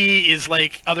you'll see is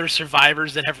like other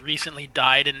survivors that have recently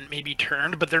died and maybe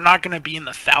turned, but they're not going to be in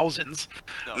the thousands.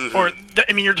 No. Or,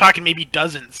 I mean, you're talking maybe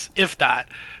dozens, if that.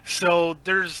 So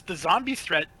there's the zombie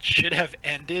threat should have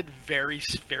ended very,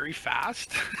 very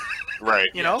fast. Right.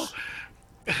 You know?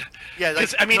 Yeah, like,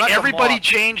 Because, I mean, not the everybody mob.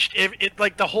 changed. It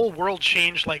like the whole world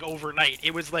changed like overnight.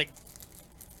 It was like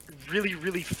really,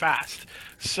 really fast.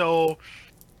 So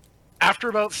after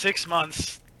about 6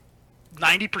 months,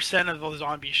 90% of those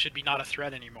zombies should be not a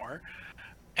threat anymore,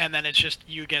 and then it's just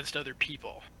you against other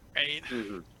people, right?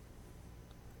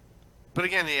 But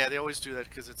again, yeah, they always do that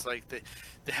because it's like they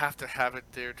have to have it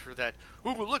there for that.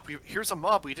 Ooh, well, look, here's a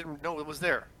mob we didn't know it was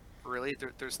there. Really,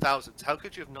 there's thousands. How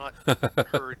could you have not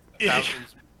heard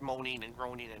thousands moaning and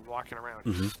groaning and walking around?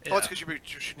 Oh, Yeah. it's because you're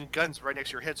shooting guns right next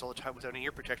to your heads all the time without any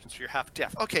ear protection, so you're half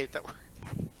deaf. Okay, that.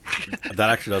 That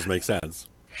actually does make sense.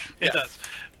 It does.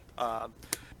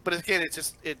 But again, it's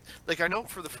just like I know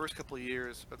for the first couple of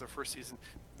years of the first season,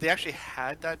 they actually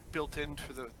had that built into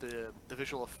the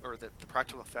visual or the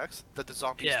practical effects that the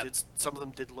zombies Yeah. did. Some of them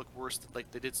did look worse,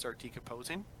 like they did start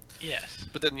decomposing. Yes.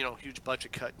 But then huge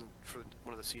budget cut for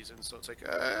one of the seasons, so it's like,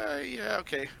 yeah,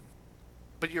 okay.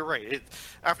 But you're right.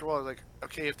 After a while, like,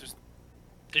 okay, if there's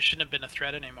This shouldn't have been a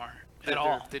threat anymore they're- at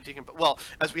all. they're well,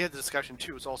 as we had the discussion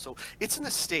too, it's in the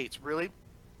States, really.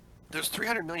 There's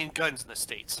 300 million guns in the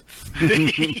States.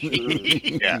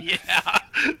 Yeah.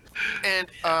 And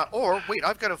or wait,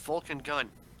 I've got a Vulcan gun.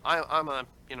 I'm a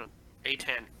A10.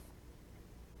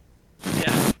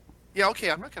 Yeah. Yeah,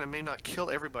 okay, I'm not gonna may not kill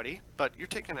everybody, but you're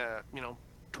taking a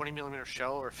 20 millimeter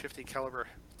shell or 50 caliber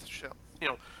shell,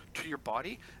 to your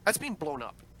body. That's being blown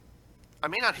up. I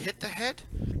may not hit the head,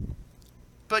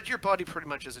 but your body pretty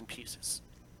much is in pieces.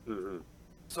 Mm-hmm.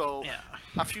 So Yeah.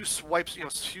 a few swipes, a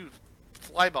few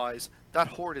flybys, that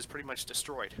horde is pretty much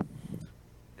destroyed,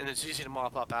 and it's easy to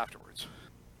mop up afterwards.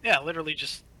 Yeah, literally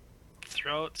just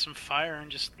throw out some fire and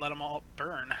just let them all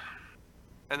burn.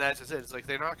 And that's it. It's like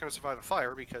they're not going to survive a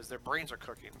fire because their brains are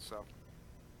cooking. So.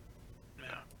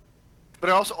 Yeah. But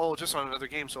I also, just on another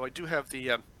game, so I do have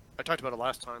the, I talked about it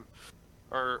last time,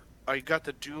 or I got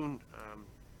the Dune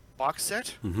box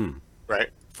set Right.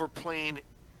 for playing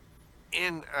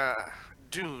in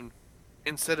Dune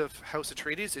instead of House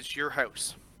Atreides. It's your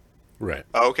house. Right.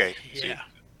 Oh, okay. Yeah.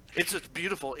 It's a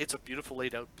beautiful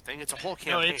laid out thing. It's a whole No,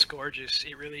 campaign. it's gorgeous.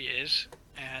 It really is.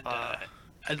 And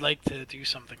I'd like to do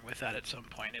something with that at some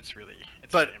point. It's really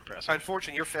But impressive.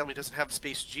 unfortunately, your family doesn't have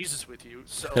Space Jesus with you,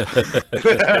 so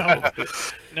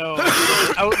No,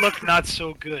 outlook not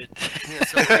so good. yeah,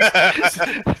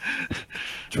 so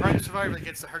trying to survive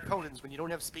against the Harkonnens when you don't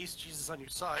have Space Jesus on your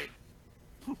side.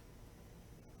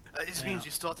 It means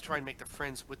you still have to try and make the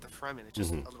friends with the Fremen. It's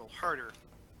just a little harder,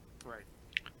 right?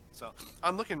 So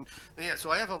I'm looking. Yeah, so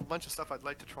I have a bunch of stuff I'd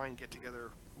like to try and get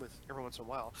together with every once in a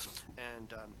while,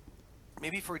 and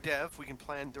maybe for Dev we can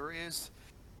plan. There is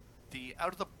the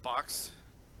out of the box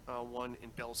one in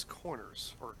Bell's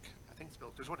Corners, or I think it's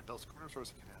Bell's. There's one in Bell's Corners, or is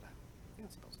it Canada? I think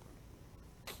it's Bell's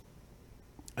Corners.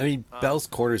 I mean, Bell's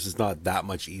Corners is not that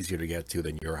much easier to get to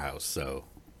than your house, so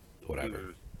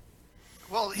whatever.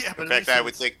 Well, yeah, but In at fact, least I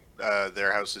would think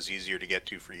their house is easier to get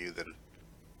to for you than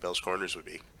Bell's Corners would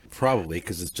be. Probably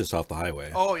because it's just off the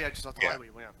highway. Oh yeah, just off the Yeah. highway.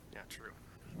 Yeah, true.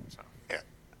 So. Yeah.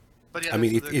 But yeah, I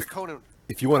mean, the Conan.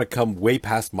 if you want to come way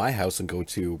past my house and go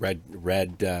to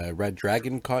Red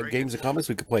Dragon Games and Comics,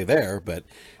 we could play there. But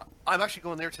I'm actually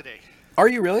going there today. are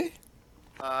you really?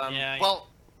 Yeah, Well,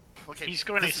 okay. He's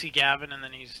going to this- see Gavin, and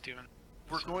then he's doing.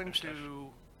 We're some going other stuff.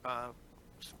 to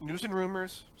news and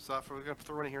rumors stuff. We're going to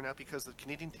throw in here now because the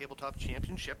Canadian Tabletop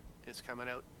Championship is coming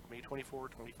out May 24,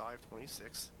 25,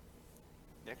 26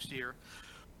 next year.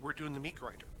 We're doing the meat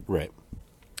grinder. Right.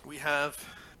 We have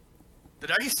the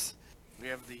dice. We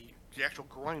have the actual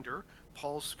grinder.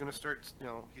 Paul's going to start.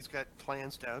 He's got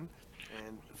plans down,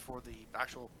 and for the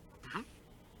actual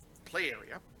play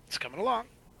area. It's coming along.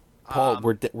 Paul,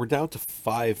 we're down to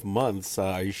 5 months.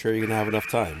 Are you sure you're gonna have enough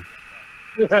time?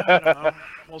 I don't know.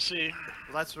 We'll see.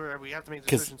 Well, that's where we have to make a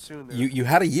Because decision soon. There. you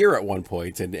had a year at one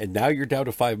point, and now you're down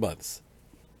to 5 months.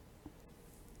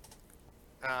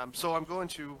 So I'm going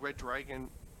to Red Dragon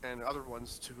and other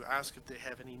ones to ask if they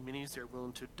have any minis they're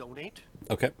willing to donate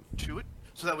Okay. to it.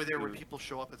 So that way there when people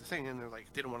show up at the thing and they're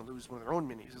like, they don't want to lose one of their own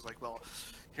minis. It's like, well,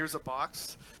 here's a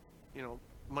box,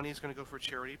 money is going to go for a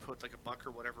charity, put like $1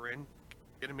 or whatever in,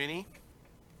 get a mini.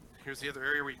 Here's the other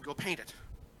area where you can go paint it.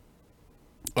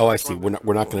 Oh, I see. We're not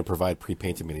going to provide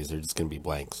pre-painted minis. They're just going to be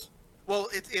blanks. Well,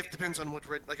 it depends on what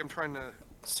I'm trying to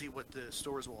see what the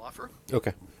stores will offer.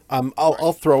 Okay.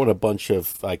 I'll throw in a bunch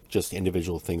of like just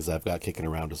individual things I've got kicking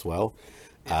around as well.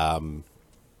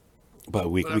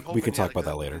 But we I'm hoping, can talk like about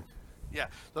that later. Yeah,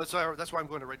 that's why I'm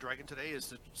going to Red Dragon today, is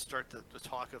to start the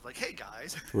talk of like, hey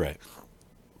guys, Right.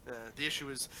 the issue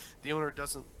is the owner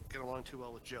doesn't get along too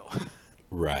well with Joe.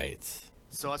 Right.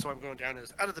 So that's why I'm going down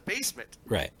is out of the basement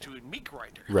Right. to a meat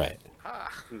grinder. Right.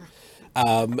 Ah.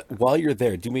 While you're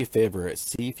there, do me a favor.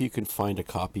 See if you can find a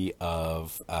copy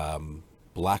of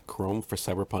Black Chrome for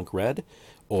Cyberpunk Red,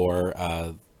 or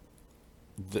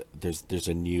there's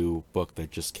a new book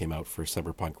that just came out for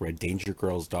Cyberpunk Red, Danger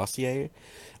Girls Dossier.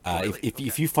 Really?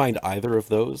 If you find either of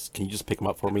those, can you just pick them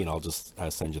up for me, and I'll just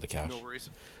send you the cash. No worries.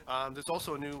 There's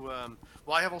also a new.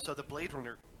 I have also the Blade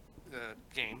Runner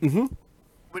game. Mm-hmm.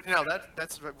 But now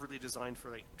that's really designed for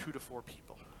like 2 to 4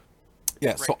 people.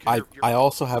 Yeah, Right, so 'cause you're- I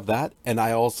also have that, and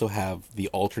I also have the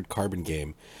Altered Carbon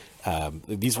game.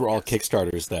 These were all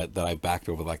Kickstarters that I've backed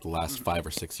over like the last 5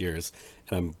 or 6 years,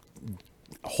 and I'm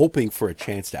hoping for a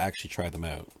chance to actually try them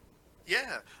out.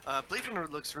 Yeah, Blade Runner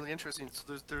looks really interesting.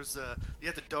 So there's you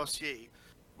have the dossier,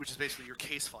 which is basically your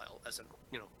case file as a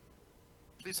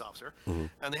police officer, and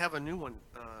they have a new one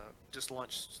just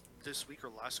launched this week or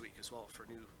last week as well for a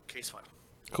new case file.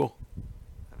 Cool.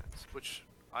 Which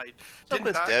I didn't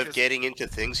Sometimes back Dev 'cause- getting into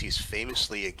things he's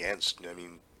famously against. I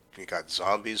mean, we got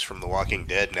zombies from The Walking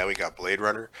Dead. Now we got Blade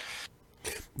Runner.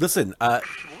 Listen,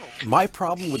 my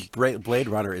problem with Blade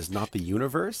Runner is not the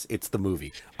universe; it's the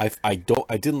movie. I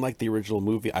didn't like the original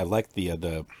movie. I liked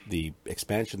the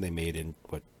expansion they made in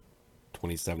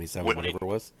 2077, Whitney. whatever it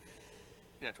was.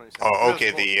 Yeah, 27. Oh, okay.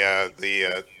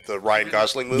 The Ryan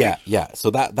Gosling movie. Yeah.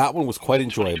 So that one was quite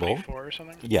enjoyable. 2024 or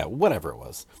something. Yeah, whatever it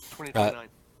was. 2029.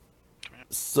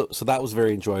 So that was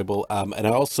very enjoyable. And I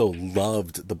also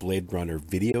loved the Blade Runner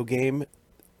video game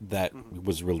that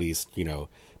was released,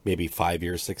 maybe 5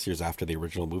 years, 6 years after the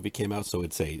original movie came out. So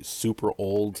it's a super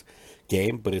old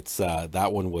game, but it's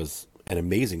that one was an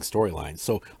amazing storyline.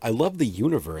 So I love the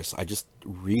universe. I just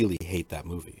really hate that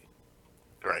movie.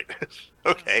 Right.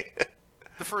 Okay.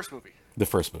 The first movie. The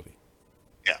first movie.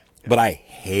 Yeah. But I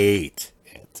hate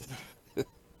it.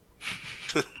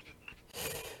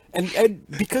 And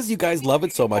because you guys love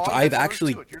it so much, I've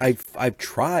actually I've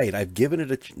tried. I've given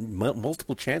it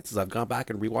multiple chances. I've gone back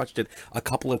and rewatched it a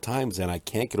couple of times, and I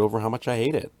can't get over how much I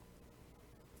hate it.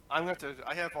 I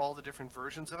have all the different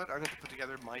versions of it. I'm going to put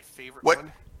together my favorite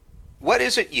one. What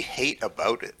is it you hate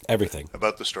about it? Everything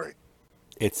about the story.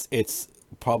 It's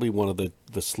probably one of the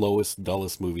slowest,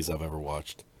 dullest movies I've ever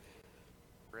watched.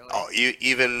 Really? Oh,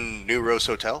 even New Rose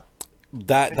Hotel?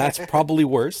 That's probably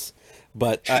worse.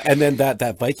 But and then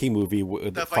that Viking movie,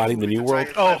 Finding the New World.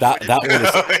 Oh,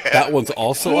 that one's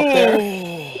also up there.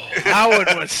 That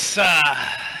one was.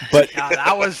 But yeah,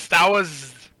 that was.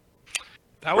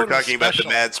 We're talking about the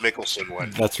Mads Mikkelsen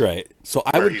one. That's right. So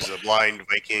he's a blind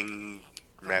Viking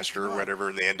master or whatever,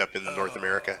 and they end up in North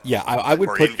America. Yeah, I would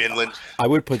put in Finland. I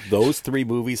would put those three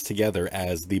movies together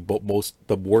as the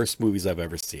worst movies I've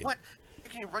ever seen. What?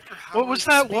 What was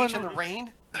that one? In the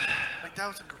rain? Like, that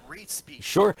was a great speech.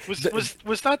 Sure. Was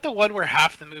that the one where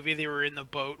half the movie they were in the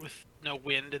boat with no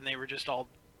wind and they were just all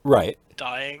right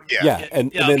dying? Yeah.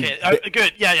 And then okay.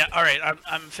 Good. Yeah. All right.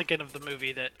 I'm thinking of the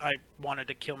movie that I wanted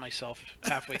to kill myself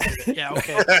halfway through it. Yeah.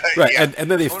 Okay. Right. Yeah. And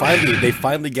then they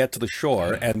finally get to the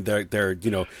shore, and they're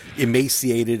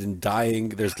emaciated and dying.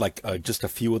 There's like just a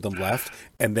few of them left,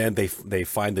 and then they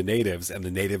find the natives, and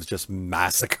the natives just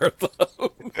massacre them.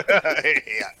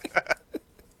 Yeah.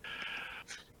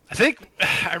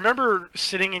 I remember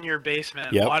sitting in your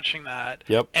basement watching that.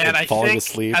 Yep. And I falling think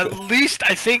asleep. at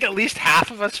least half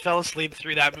of us fell asleep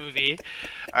through that movie.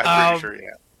 I'm pretty sure,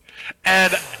 yeah.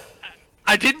 And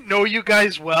I didn't know you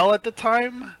guys well at the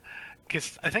time,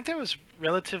 because I think that was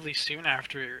relatively soon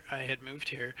after I had moved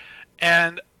here.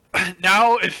 And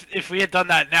now, if we had done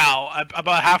that now,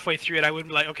 about halfway through it, I would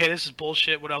be like, okay, this is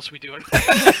bullshit. What else are we doing?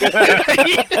 That's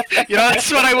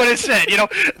what I would have said.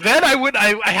 Then I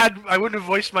wouldn't have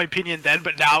voiced my opinion then,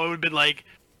 but now it would have been like,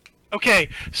 okay,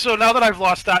 so now that I've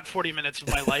lost that 40 minutes of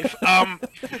my life,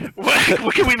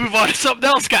 what can we move on to something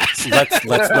else, guys?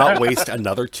 Let's not waste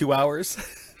another 2 hours.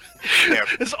 Yeah.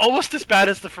 It's almost as bad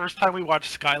as the first time we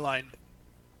watched Skyline.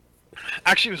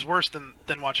 Actually, it was worse than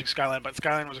watching Skyline, but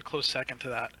Skyline was a close second to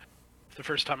that. The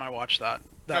first time I watched that.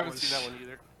 I haven't seen that one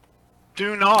either.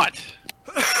 Do not.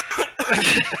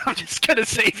 I'm just going to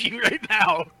save you right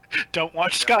now. Don't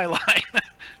watch Skyline.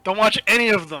 Don't watch any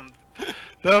of them.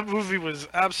 That movie was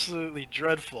absolutely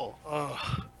dreadful.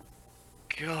 Oh,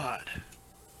 God.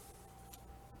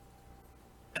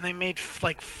 And they made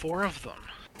like 4 of them.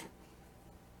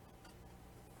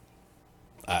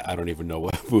 I don't even know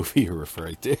what movie you're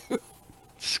referring to.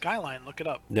 Skyline, look it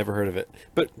up. Never heard of it.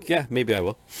 But yeah, maybe I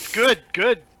will.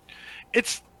 Good.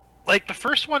 It's like the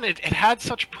first one, it had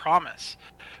such promise,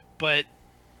 but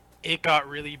it got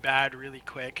really bad really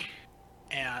quick.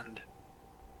 And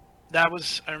that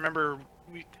was, I remember,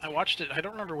 I watched it, I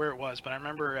don't remember where it was, but I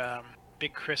remember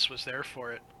Big Chris was there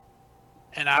for it.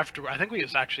 And after, I think we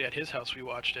was actually at his house we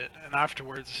watched it. And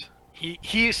afterwards,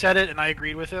 he said it and I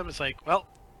agreed with him. It's like, well,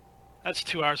 that's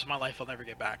 2 hours of my life I'll never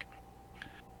get back.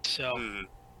 So,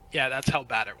 yeah, that's how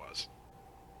bad it was.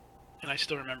 And I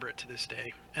still remember it to this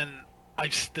day. And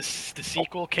the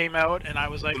sequel came out, and I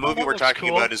was like, the movie we're talking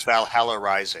about is Valhalla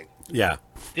Rising. Yeah.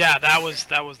 Yeah, that was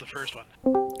the first one.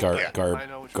 Garbage.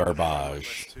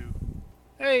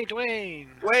 Hey, Dwayne!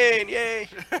 Dwayne, yay!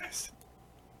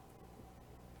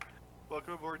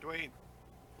 Welcome aboard, Dwayne.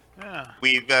 Yeah.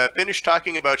 We've finished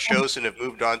talking about shows and have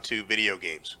moved on to video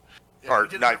games. Yeah, or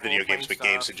not video games, but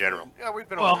games in general. Yeah, we've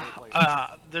been all over the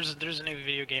place. There's a new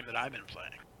video game that I've been playing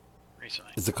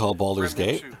recently. Is it called Baldur's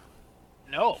Gate? 2.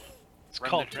 No, it's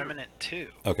called 2. Remnant 2.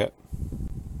 Okay.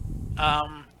 I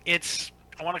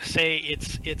want to say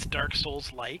it's Dark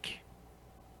Souls like,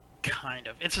 kind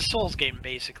of. It's a Souls game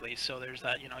basically. So there's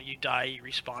that, you die, you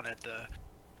respawn at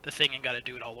the thing and got to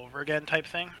do it all over again type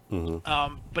thing.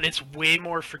 Mm-hmm. But it's way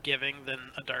more forgiving than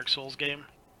a Dark Souls game.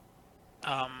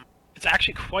 It's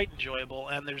actually quite enjoyable,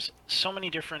 and there's so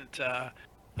many different,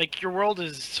 like, your world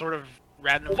is sort of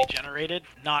randomly generated,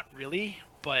 not really,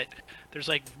 but there's,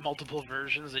 like, multiple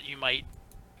versions that you might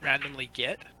randomly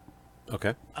get.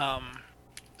 Okay.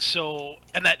 So,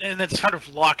 and that's kind of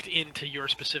locked into your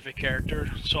specific character,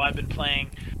 so I've been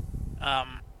playing,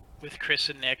 with Chris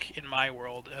and Nick in my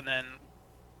world, and then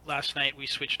last night we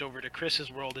switched over to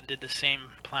Chris's world and did the same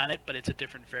planet, but it's a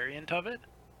different variant of it.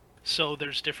 So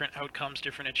there's different outcomes,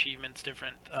 different achievements,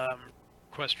 different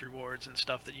quest rewards and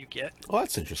stuff that you get. Oh,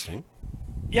 that's interesting.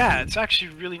 Yeah, it's actually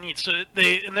really neat. So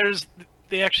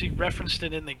they actually referenced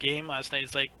it in the game last night.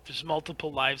 It's like there's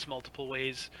multiple lives, multiple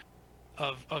ways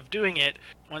of doing it.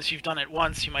 Once you've done it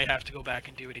once, you might have to go back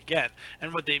and do it again.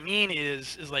 And what they mean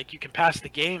is like you can pass the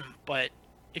game, but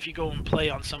if you go and play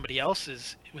on somebody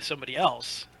else's with somebody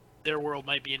else, their world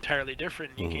might be entirely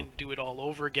different. You can do it all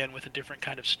over again with a different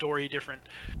kind of story, different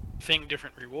thing,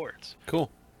 different rewards.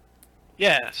 Cool.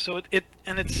 Yeah, so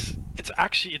it's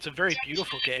actually a very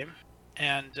beautiful game,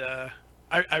 and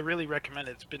I really recommend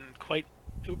it. It's been quite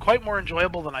more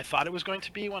enjoyable than I thought it was going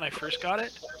to be when I first got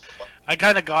it. I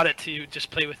kind of got it to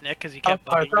just play with Nick because he kept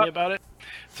bugging me about it.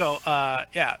 So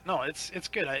yeah, no, it's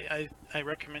good. I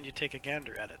recommend you take a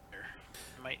gander at it.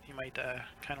 You might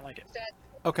kind of like it.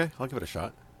 Okay, I'll give it a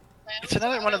shot. It's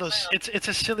another one of those. It's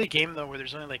a silly game though, where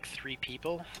there's only like 3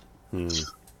 people.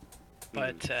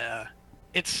 But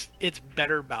it's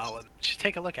better balanced. Just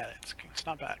take a look at it. It's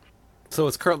not bad. So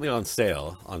it's currently on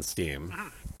sale on Steam.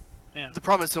 Yeah. The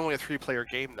problem is it's only a 3-player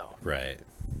game, though. Right.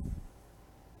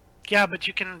 Yeah, but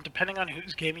you can, depending on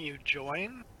whose game you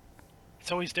join,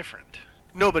 it's always different.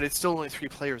 No, but it's still only 3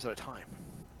 players at a time.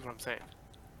 That's what I'm saying.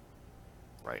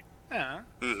 Right. Yeah.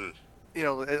 Mm-hmm. You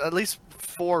know, at least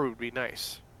 4 would be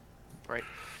nice. Right.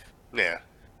 Yeah.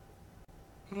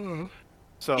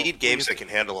 So You need games that can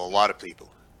handle a lot of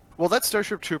people. Well, that's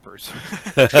Starship Troopers.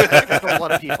 That's a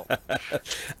lot of people.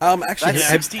 Actually, That's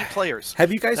 16 players.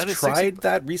 have you guys That is tried 16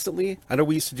 that recently? I know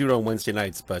we used to do it on Wednesday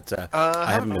nights, but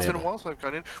I haven't been It's been a able. while since I've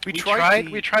gone in. We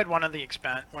tried one of the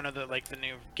the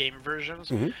new game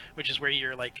versions, which is where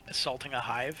you're like assaulting a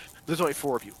hive. There's only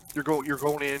 4 of you. You're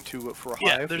going into for a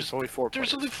hive. Yeah, there's only 4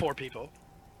 players. There's only 4 people,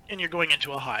 and you're going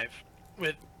into a hive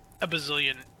with a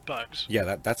bazillion bugs.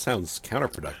 Yeah, that sounds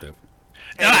counterproductive.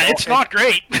 Yeah, it's not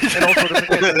great.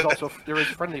 And also, there is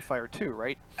friendly fire too,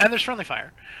 right? And there's friendly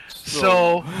fire.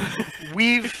 So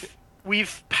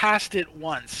we've passed it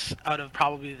once out of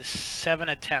probably the 7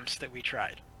 attempts that we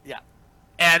tried. Yeah.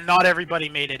 And not everybody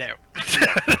made it out.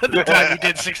 The time we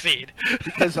did succeed.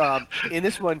 Because in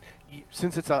this one,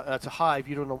 since it's a hive,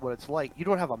 you don't know what it's like. You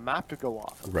don't have a map to go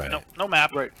off of. Right. No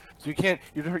map. Right. So you can't.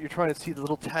 You're trying to see the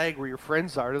little tag where your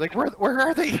friends are. They're like, where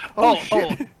are they? Oh,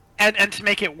 shit. And to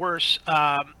make it worse,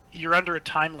 you're under a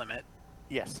time limit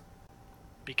Yes.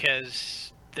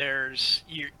 because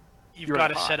you've You're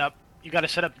got in to a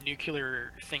set up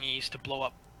nuclear thingies to blow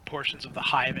up portions of the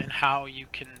hive, and how you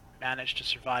can manage to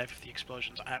survive the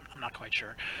explosions, I'm not quite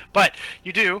sure, but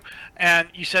you do, and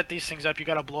you set these things up. You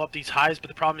got to blow up these hives, but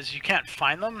the problem is you can't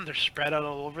find them. They're spread out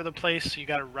all over the place, so you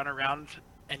got to run around.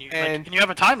 And you have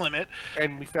a time limit.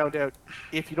 And we found out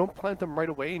if you don't plant them right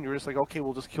away, and you're just like, okay,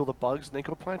 we'll just kill the bugs and then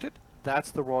go plant it.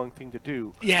 That's the wrong thing to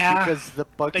do. Yeah. Because the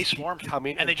bugs They keep swarm,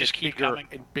 coming, and they just keep bigger coming.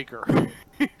 and bigger.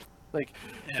 Like,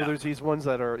 Yeah. so there's these ones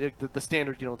that are the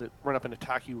standard, that run up and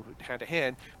attack you hand to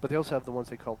hand. But they also have the ones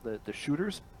they call the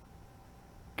shooters,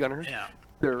 gunners. Yeah.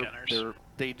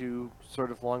 They do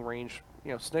sort of long range,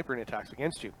 snipering attacks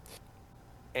against you.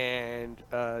 And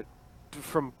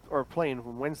from our playing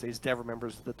on Wednesdays, Dev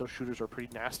remembers that those shooters are pretty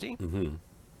nasty. Mm-hmm.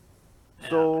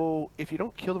 So if you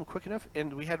don't kill them quick enough,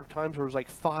 and we had times where it was like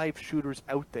 5 shooters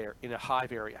out there in a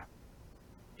hive area.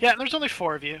 Yeah, and there's only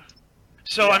 4 of you.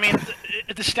 So, Yeah. I mean,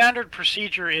 the standard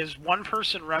procedure is one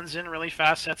person runs in really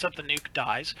fast, sets up the nuke,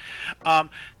 dies.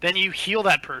 Then you heal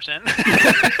that person,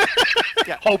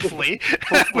 Yeah. hopefully,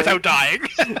 without dying.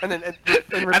 And then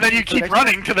And then you keep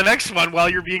running to the next one while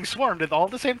you're being swarmed all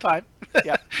at the same time.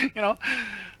 Yeah.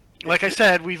 Like I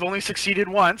said, we've only succeeded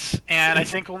once, and I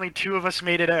think only 2 of us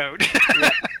made it out. Yeah.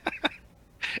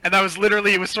 And that was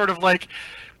literally, it was sort of like,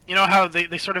 you know how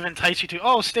they sort of entice you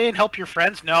to, stay and help your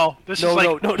friends? No. This is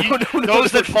like,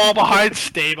 those that fall behind,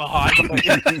 stay behind.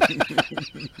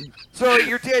 So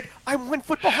you're dead. I'm 1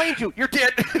 foot behind you. You're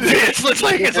dead. It's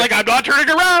like I'm not turning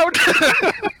around.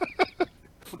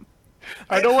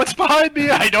 I know what's behind me.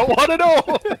 I don't want to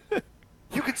know.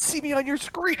 You can see me on your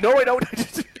screen. No, I don't.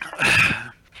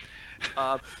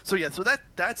 So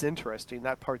that's interesting,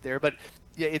 that part there. But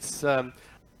yeah, it's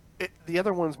the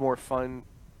other one's more fun.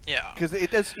 Yeah. Because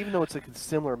it does, even though it's a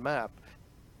similar map,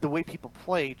 the way people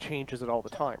play changes it all the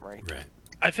time, right? Right.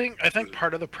 I think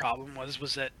part of the problem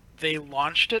was that they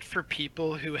launched it for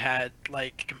people who had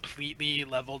like completely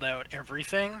leveled out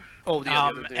everything. Oh,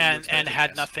 and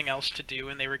had nothing else to do,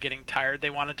 and they were getting tired.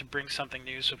 They wanted to bring something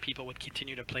new so people would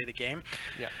continue to play the game.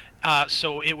 Yeah.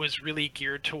 So it was really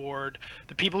geared toward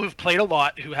the people who've played a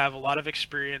lot, who have a lot of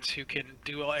experience, who can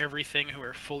do everything, who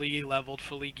are fully leveled,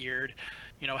 fully geared,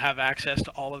 have access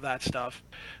to all of that stuff.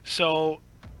 So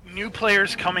new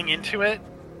players coming into it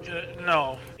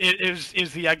No, it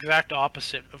was the exact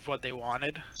opposite of what they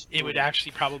wanted. It would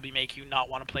actually probably make you not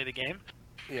want to play the game.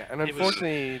 Yeah, and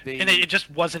unfortunately, it just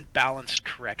wasn't balanced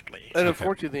correctly. And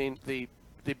unfortunately,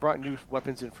 they brought new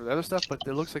weapons in for the other stuff, but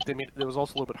it looks like they made it was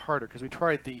also a little bit harder because we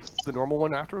tried the normal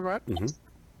one after that,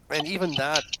 and even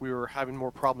that we were having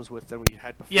more problems with than we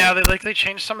had before. Yeah, they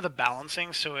changed some of the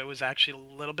balancing, so it was actually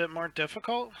a little bit more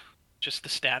difficult. Just the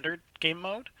standard game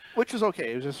mode. Which was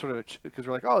okay. It was just sort of because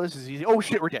we're like, oh, this is easy. Oh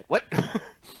shit, we're dead. What?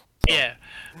 Yeah,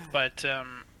 but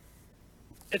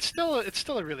it's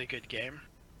still a really good game.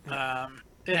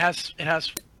 It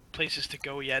has places to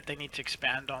go yet. They need to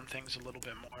expand on things a little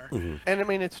bit more. And I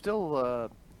mean, it's still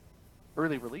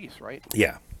early release, right?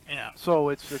 Yeah. Yeah. So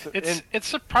it's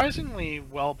surprisingly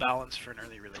well balanced for an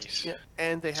early release. Yeah,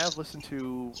 and they have listened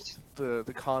to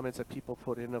the comments that people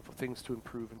put in of things to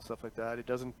improve and stuff like that. It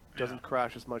doesn't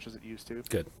crash as much as it used to.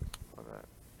 Good. On that.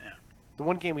 Yeah. The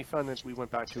one game we found that we went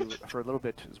back to for a little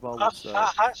bit as well was.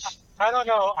 I don't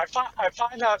know. I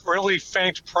find that really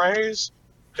faint praise.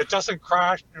 It doesn't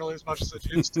crash nearly as much as it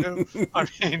used to. I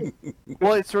mean,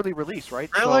 well, it's early release, right?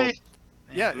 Really? So,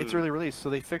 yeah, it's early release, so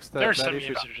they fixed that. There are that some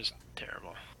issue. games that are just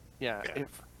terrible. Yeah, if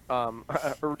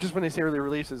or just when they say early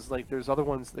releases, like there's other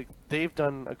ones like they've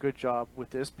done a good job with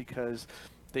this because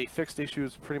they fixed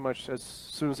issues pretty much as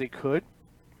soon as they could.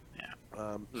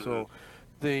 Yeah. So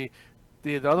the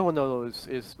other one though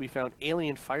is we found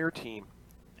Alien Fireteam.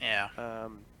 Yeah.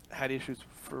 Had issues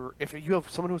for if you have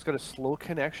someone who's got a slow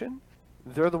connection,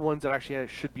 they're the ones that actually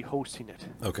should be hosting it.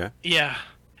 Okay. Yeah.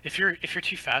 If you're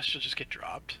too fast, you'll just get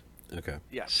dropped. Okay.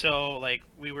 Yeah. So like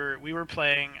we were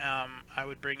playing, I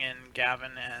would bring in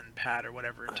Gavin and Pat or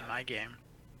whatever into my game,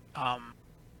 Gavin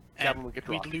and would get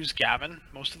we'd dropped. lose Gavin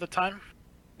most of the time.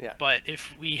 Yeah. But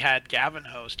if we had Gavin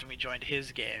host and we joined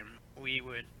his game,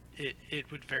 it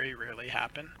would very rarely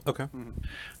happen. Okay.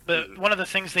 But one of the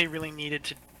things they really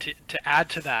needed to add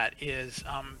to that is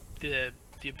the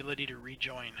ability to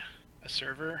rejoin a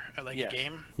server or like a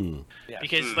game. Yeah.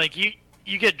 Because like you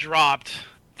get dropped,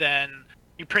 then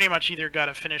you pretty much either got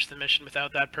to finish the mission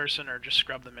without that person or just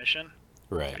scrub the mission.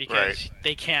 Right. Because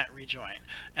they can't rejoin,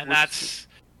 and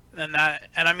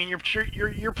I mean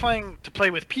you're playing to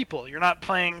play with people. You're not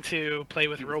playing to play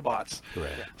with robots. Right.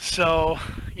 So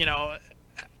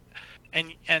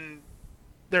and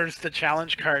there's the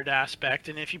challenge card aspect,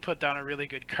 and if you put down a really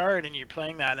good card and you're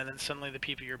playing that, and then suddenly the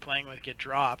people you're playing with get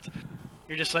dropped,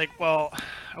 you're just like, well,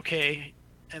 okay,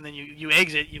 and then you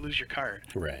exit, you lose your card.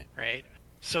 Right. Right.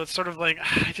 So it's sort of like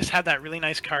I just had that really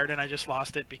nice card and I just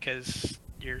lost it because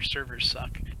your servers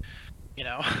suck.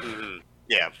 Yeah.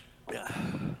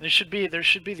 There should be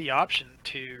the option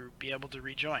to be able to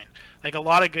rejoin. Like a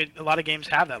lot of games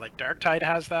have that. Like Darktide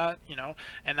has that,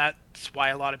 and that's why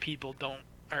a lot of people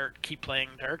keep playing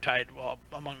Darktide, well,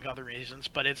 among other reasons.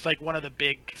 But it's like one of the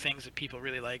big things that people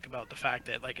really like about the fact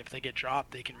that like if they get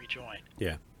dropped, they can rejoin.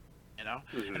 Yeah.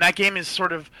 And that game is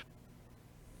sort of.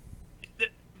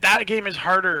 That game is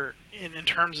harder in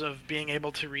terms of being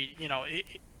able to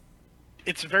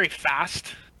it's very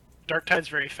fast. Darktide's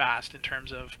very fast in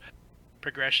terms of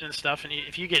progression and stuff, and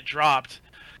if you get dropped,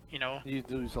 you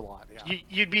lose a lot. Yeah.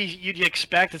 You'd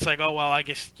expect it's like, oh well, I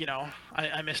guess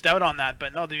I missed out on that,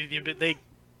 but no, they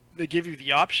give you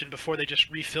the option before they just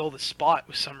refill the spot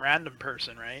with some random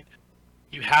person, right?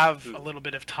 You have a little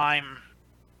bit of time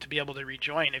to be able to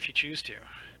rejoin if you choose to,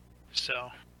 so.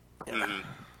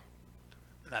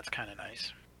 That's kind of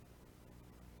nice.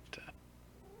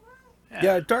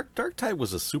 Yeah, Darktide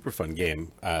was a super fun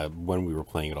game when we were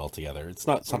playing it all together. It's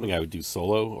not something I would do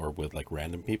solo or with like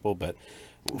random people, but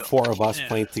 4 of us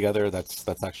playing together, that's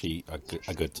actually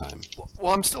a good time.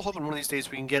 Well, I'm still hoping one of these days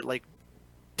we can get like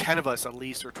 10 of us at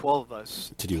least, or 12 of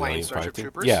us to do playing Starship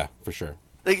Troopers. Yeah, for sure.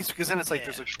 Because then it's like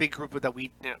there's a big group that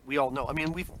we all know. I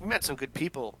mean, we've met some good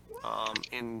people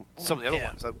in some of the other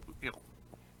ones.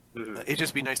 It'd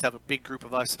just be nice to have a big group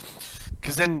of us,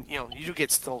 because then you do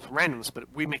get still randoms, but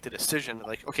we make the decision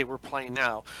like, okay, we're playing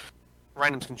now.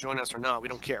 Randoms can join us or not. We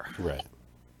don't care. Right.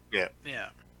 Yeah. Yeah.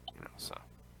 So.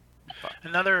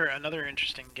 Another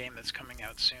interesting game that's coming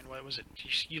out soon. What was it?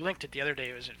 You linked it the other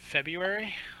day. Was it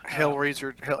February? Helldivers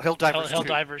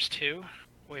 2,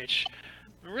 which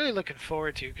I'm really looking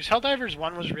forward to, because Helldivers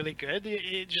 1 was really good.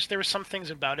 It just there were some things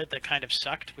about it that kind of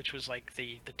sucked, which was like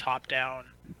the top down.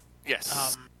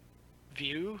 Yes.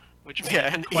 View, which made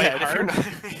it quite hard.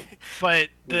 But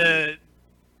the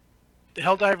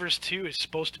Helldivers 2 is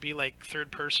supposed to be like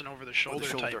third person over the shoulder.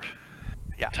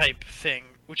 Type thing,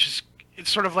 which is it's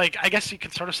sort of like, I guess you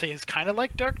could sort of say it's kind of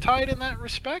like Darktide in that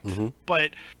respect,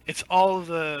 but it's all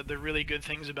the really good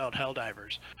things about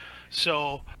Helldivers.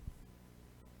 So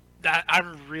that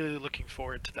I'm really looking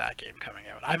forward to that game coming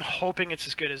out. I'm hoping it's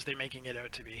as good as they're making it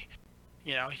out to be.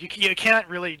 You know, you can't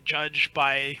really judge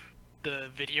by the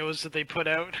videos that they put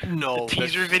out, No, the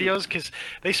teaser videos, because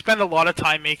they spend a lot of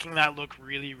time making that look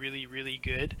really, really, really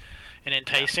good and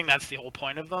enticing. That's the whole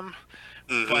point of them.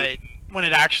 Mm-hmm. But when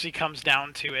it actually comes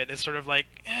down to it, it's sort of like,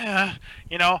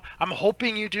 you know, I'm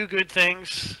hoping you do good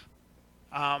things.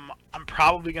 I'm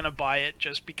probably gonna buy it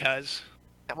just because.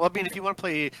 Well, I mean, if you want to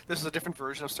play, this is a different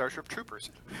version of Starship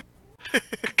Troopers.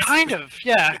 Kind of,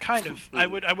 yeah, kind of. I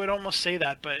would almost say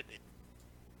that, but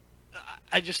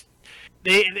I just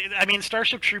I mean,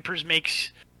 Starship Troopers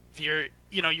makes you're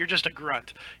just a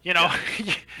grunt. You know,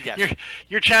 Yes.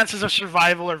 your chances of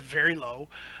survival are very low.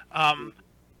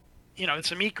 You know,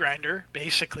 it's a meat grinder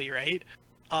basically, right?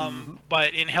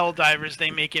 But in Helldivers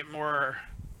they make it more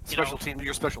Special team,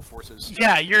 your special forces.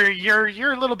 Yeah,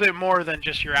 you're a little bit more than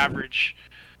just your average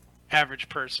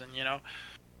person. You know,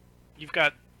 you've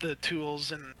got the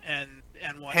tools and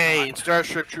whatnot. Hey, in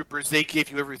Starship Troopers, they give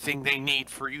you everything they need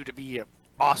for you to be an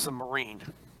awesome Marine.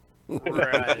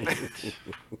 Right.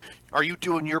 Are you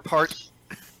doing your part?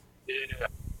 Yeah.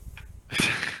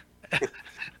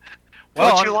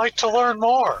 Well, Would you like to learn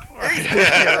more?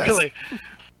 Yeah, really.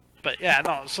 But yeah,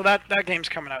 no. So that game's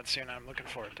coming out soon. I'm looking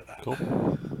forward to that. Cool.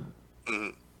 Mm-hmm.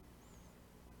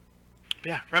 But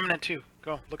yeah, Remnant 2.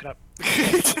 Go look it up.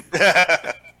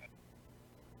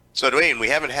 So, Dwayne, we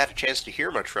haven't had a chance to hear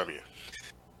much from you.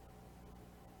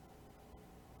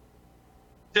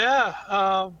 Yeah,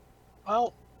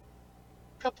 well,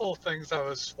 a couple of things I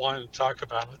was wanting to talk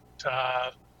about.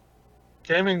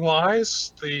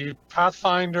 Gaming-wise, the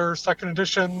Pathfinder 2nd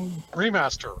Edition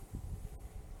remaster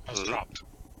has dropped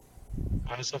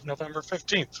as of November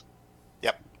 15th.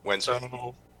 Yep, Wednesday.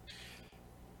 So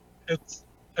it's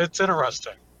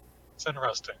interesting. It's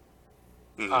interesting.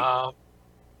 Mhm.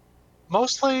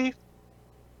 Mostly,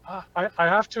 I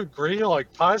have to agree.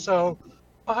 Like Paizo,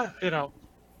 Paizo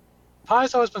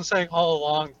has been saying all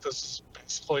along this is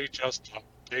basically just a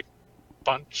big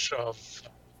bunch of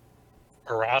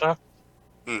errata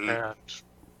Mhm. and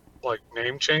like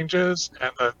name changes,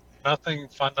 and that nothing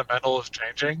fundamental is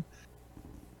changing.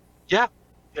 Yeah.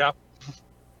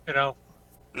 You know,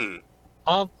 Mhm.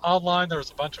 online there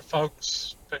was a bunch of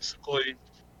folks basically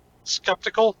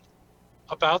skeptical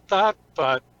about that,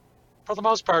 but for the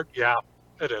most part, yeah,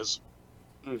 it is.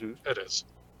 Mhm. It is.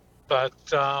 But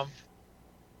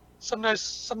some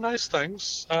nice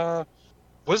things.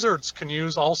 Wizards can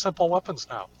use all simple weapons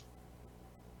now.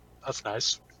 That's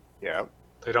nice. Yeah.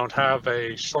 They don't have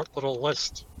a short little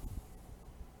list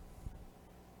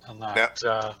on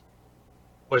that.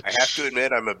 Which I have to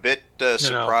admit, I'm a bit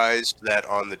surprised that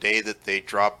on the day that they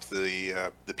drop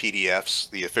the PDFs,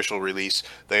 the official release,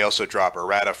 they also drop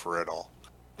errata for it all.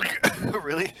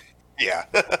 Really? Yeah.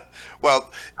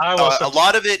 Well, I a wasn't.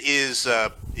 lot of it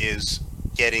is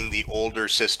getting the older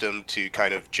system to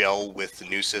kind of gel with the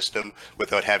new system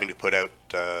without having to put out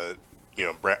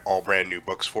all brand new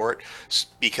books for it.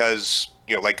 Because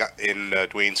like in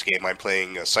Dwayne's game, I'm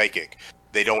playing Psychic.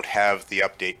 They don't have the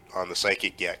update on the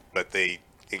Psychic yet, but they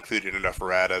included enough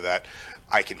errata that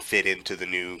I can fit into the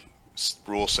new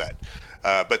rule set.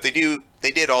 But they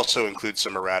did also include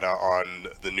some errata on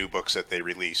the new books that they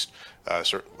released.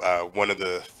 One of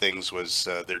the things was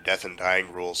their death and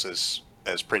dying rules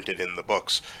as printed in the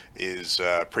books is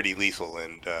pretty lethal,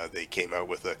 and they came out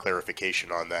with a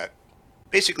clarification on that,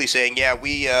 basically saying, yeah,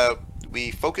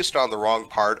 we focused on the wrong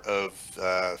part of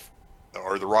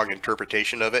or the wrong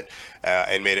interpretation of it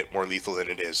and made it more lethal than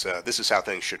it is. This is how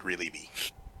things should really be.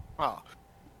 Wow.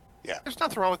 Yeah. There's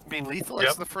nothing wrong with being lethal.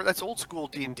 That's that's old school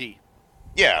D&D.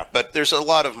 Yeah, but there's a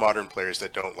lot of modern players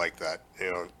that don't like that.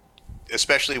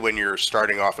 Especially when you're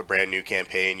starting off a brand new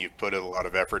campaign, you've put a lot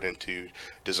of effort into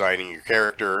designing your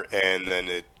character, and then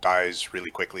it dies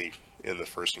really quickly in the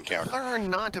first encounter. Learn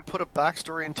not to put a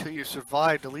backstory until you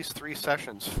survived at least 3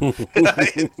 sessions.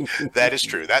 That is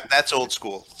true. That's old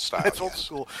school style. That's old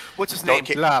school. What's his name?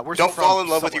 Don't fall in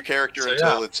love with your character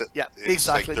until it's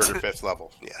exactly. like 3rd or 5th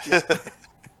level. Yeah.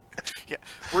 Yeah.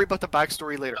 Worry about the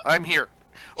backstory later. I'm here.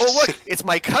 Oh, look, it's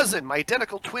my cousin, my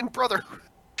identical twin brother.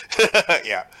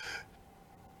 Yeah.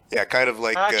 Yeah, kind of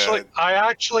like... I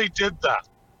actually did that.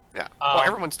 Yeah. Well,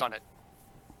 everyone's done it.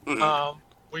 Mhm.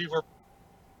 We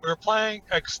were playing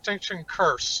Extinction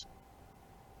Curse,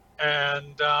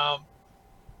 and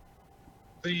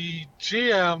the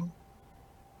GM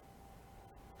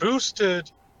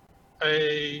boosted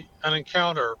an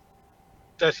encounter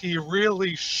that he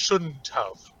really shouldn't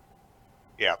have.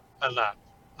 Yeah. And that.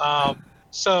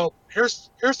 So here's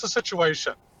the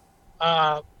situation.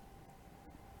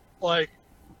 Like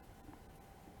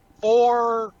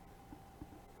 4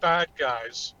 bad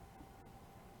guys,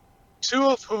 2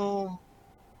 of whom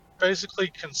basically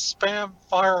can spam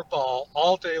Fireball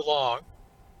all day long,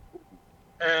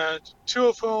 and 2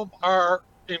 of whom are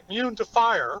immune to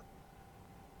fire,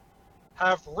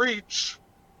 have reach,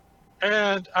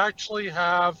 and actually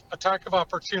have attack of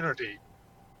opportunity,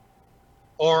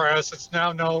 or as it's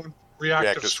now known,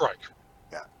 reactive strike.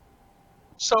 Yeah.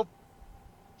 So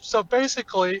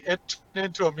basically, it turned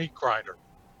into a meat grinder,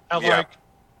 and Yeah. like,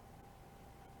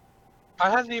 I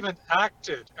hadn't even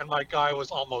acted, and my guy was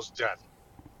almost dead.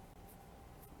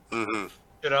 Mm-hmm.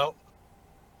 You know,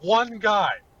 one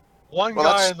guy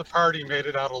in the party made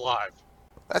it out alive.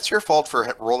 That's your fault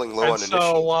for rolling low And on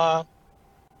so,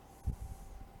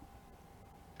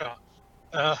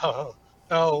 initiative.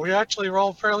 no, we actually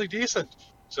rolled fairly decent.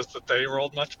 Just that they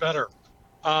rolled much better.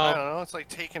 I don't know. It's like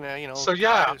taking a So guy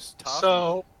yeah, who's tough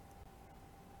so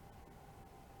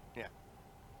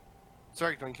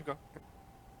sorry, go on, keep going.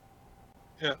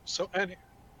 yeah, so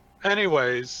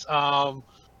anyways,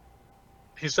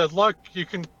 he said, "Look, you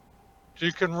can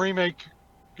make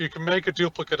a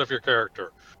duplicate of your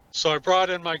character." So I brought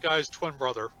in my guy's twin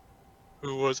brother,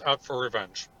 who was out for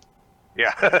revenge.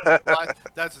 Yeah. But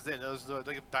that's the thing.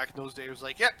 Like back in those days, it was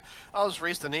like, yep, I'll just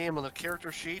erase the name on the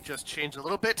character sheet, just change a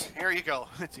little bit. Here you go.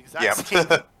 It's the exact same.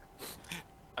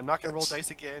 I'm not gonna roll dice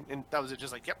again, and that was it.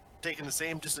 Just like, yep, taking the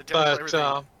same, just a different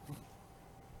everything.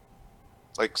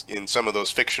 Like in some of those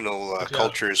fictional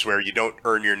cultures where you don't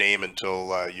earn your name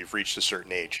until you've reached a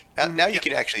certain age. Now you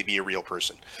can actually be a real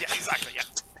person. Yeah, exactly.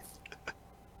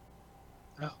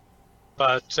 Yeah.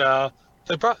 But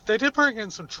they did bring in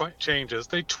some changes.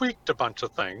 They tweaked a bunch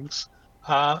of things.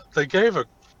 They gave a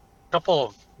couple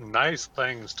of nice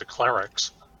things to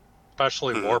clerics,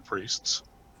 especially war priests,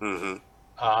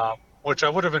 which I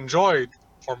would have enjoyed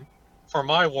for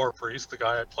my war priest, the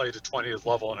guy I played at 20th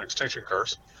level in Extinction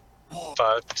Curse. Whoa,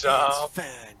 But that's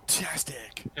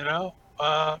fantastic. you know,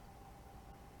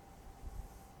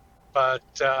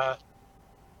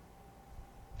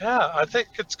 yeah, I think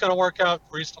it's going to work out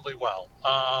reasonably well.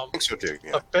 I think so too.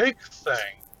 Yeah. The big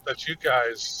thing that you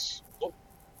guys,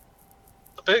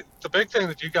 the big thing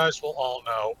that you guys will all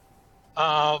know,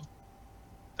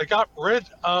 they got rid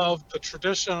of the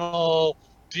traditional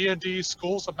D&D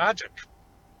schools of magic,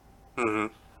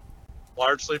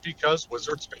 largely because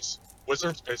Wizards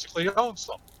basically owns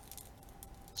them.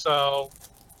 So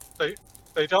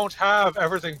they don't have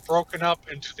everything broken up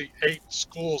into the 8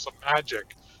 schools of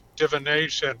magic: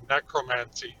 divination,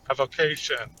 necromancy,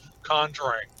 evocation,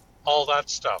 conjuring, all that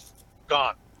stuff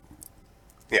gone.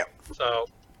 Yeah. So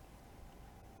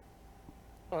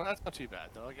Well, that's not too bad,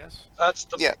 though. I guess that's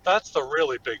the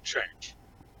really big change.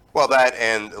 Well, that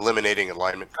and eliminating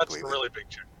alignment That's completely. the really big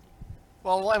change.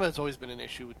 well, alignment's always been an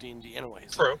issue with D&D,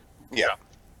 anyways. True. Yeah.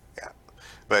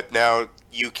 But now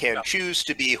you can choose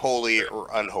to be holy or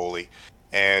unholy,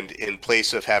 and in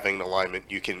place of having an alignment,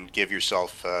 you can give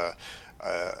yourself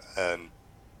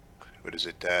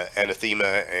anathema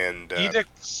and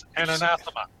Edicts and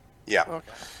anathema. Yeah.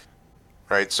 Okay.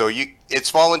 Right. So it's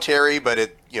voluntary, but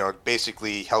it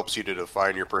basically helps you to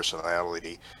define your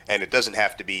personality, and it doesn't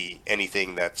have to be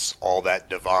anything that's all that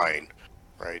divine.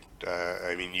 Right.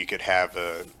 I mean, you could have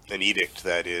an edict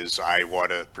that is, I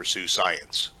want to pursue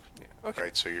science. Yeah. Okay.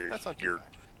 Right. So you're not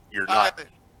not.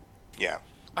 Yeah.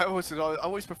 I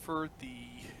always preferred the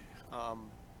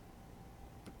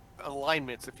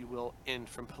alignments, if you will,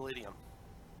 from Palladium,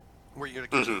 where you're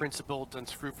like principled,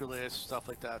 unscrupulous, stuff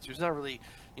like that. So there's not really,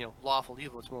 lawful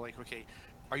evil. It's more like, okay,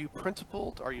 are you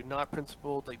principled? Are you not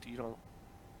principled? Like, do you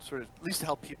sort of, at least to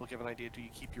help people give an idea, do you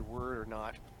keep your word or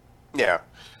not? Yeah.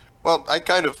 Well, I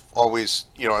kind of always,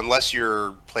 unless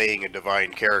you're playing a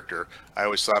divine character, I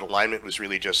always thought alignment was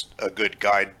really just a good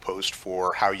guidepost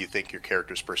for how you think your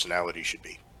character's personality should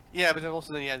be. Yeah, but then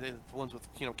also the ones with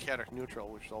chaotic neutral,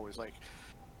 which is always like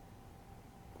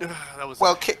that was.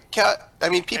 Well,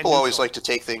 people always like to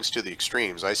take things to the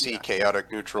extremes. I see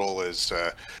chaotic neutral as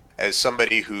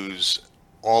somebody who's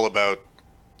all about,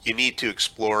 you need to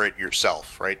explore it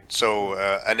yourself, right? So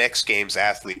an X Games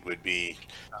athlete would be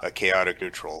a chaotic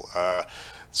neutral.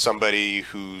 Somebody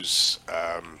who's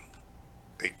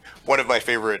one of my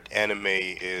favorite anime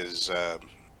is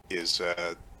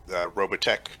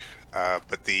Robotech,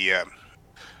 but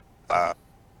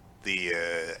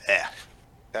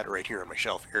got it right here on my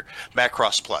shelf here,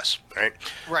 Macross Plus, right?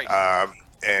 Right.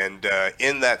 And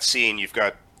in that scene, you've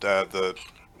got two of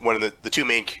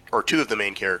the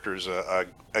main characters, a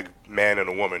man and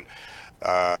a woman,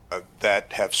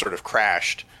 that have sort of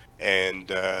crashed, and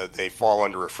they fall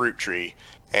under a fruit tree,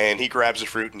 and he grabs a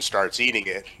fruit and starts eating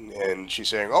it, and she's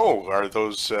saying, "Oh, are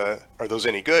those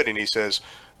any good?" And he says,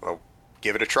 "Well,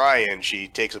 give it a try, and she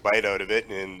takes a bite out of it,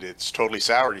 and it's totally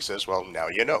sour. He says, well, now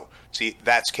you know. See,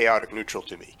 that's chaotic neutral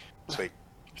to me. It's like,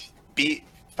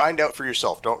 find out for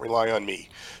yourself. Don't rely on me.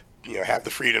 Have the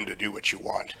freedom to do what you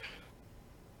want.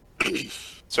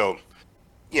 So,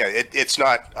 yeah, it's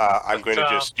not, I'm going to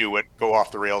just go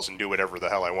off the rails and do whatever the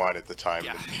hell I want at the time.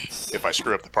 Yeah. If I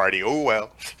screw up the party, oh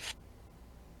well.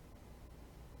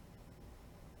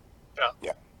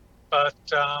 Yeah. But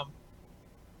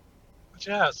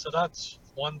yeah, so that's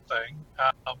one thing.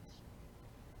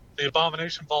 The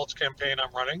Abomination Vaults campaign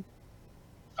I'm running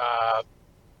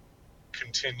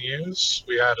continues.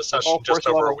 We had a session just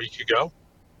over a week ago.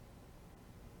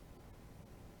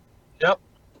 Yep.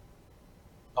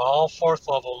 All 4th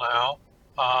level now.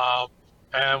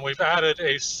 And we've added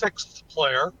a 6th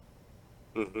player.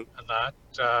 Mm-hmm. And that,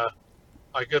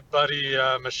 my good buddy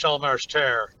Michel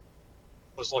Marcheter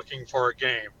was looking for a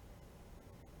game.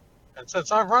 And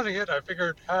since I'm running it, I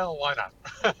figured, hell, why not?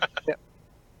 Yeah.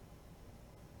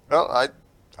 Well,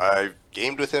 I've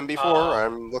gamed with him before.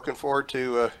 I'm looking forward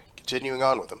to continuing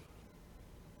on with him.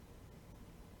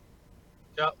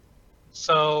 Yep.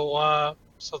 So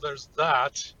there's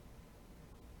that.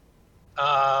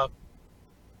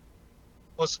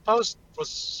 Was supposed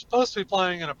to be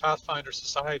playing in a Pathfinder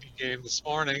Society game this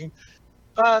morning,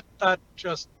 but that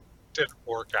just didn't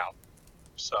work out.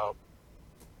 So.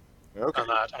 Okay. On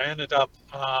that, I ended up.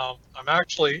 I'm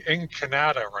actually in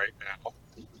Canada right now,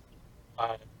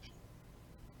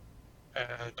 and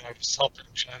I was helping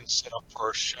Jen set up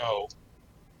for a show.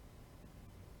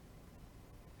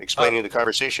 Explaining the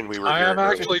conversation we were. I am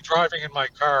actually driving in my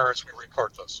car as we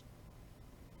record this.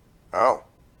 Oh,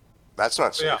 that's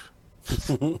not safe.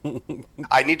 Yeah.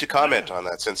 I need to comment on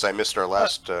that since I missed our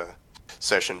last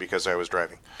session because I was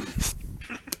driving.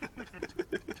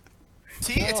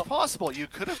 See, it's possible. You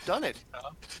could have done it.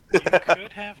 You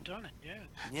could have done it, yeah.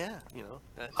 Yeah,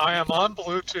 I am on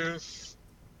Bluetooth.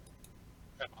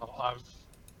 I'm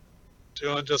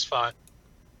doing just fine.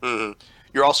 Mm-hmm.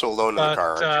 You're also alone in the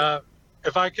car, aren't you?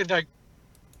 If I can,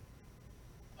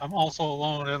 I'm also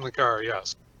alone in the car.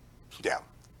 Yes. Yeah.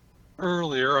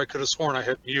 Earlier, I could have sworn I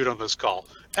hit mute on this call.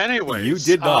 Anyway, you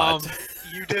did not.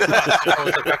 You did not.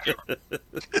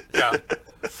 Yeah.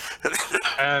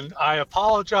 And I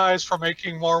apologize for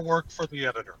making more work for the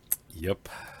editor. Yep.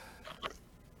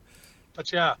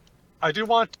 But yeah, I do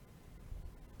want.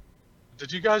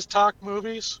 Did you guys talk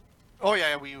movies? Oh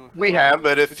yeah, we have,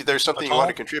 but if there's something you want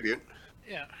to contribute.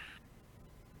 Yeah.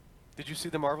 Did you see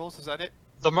the Marvels? Is that it?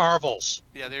 The Marvels.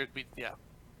 Yeah, there'd be yeah.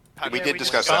 We did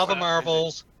discuss Saw that. the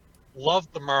Marvels.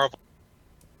 Loved the Marvels.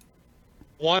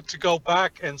 Want to go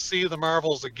back and see the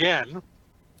Marvels again.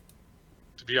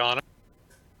 To be honest.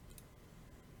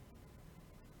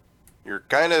 You're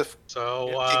kind of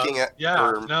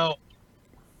no.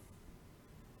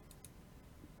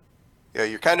 Yeah,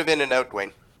 you're kind of in and out,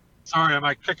 Dwayne. Sorry, am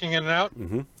I kicking in and out?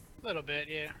 Mm-hmm. A little bit,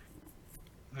 yeah.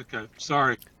 Okay,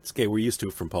 sorry. It's okay. We're used to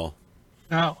it from Paul.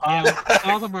 Now,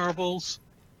 saw the Marvels.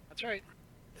 That's right.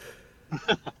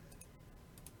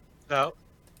 No.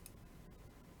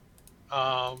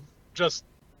 Just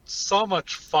so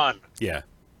much fun. Yeah.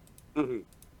 Mm-hmm.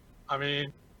 I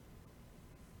mean,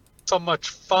 so much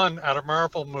fun at a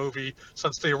Marvel movie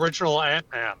since the original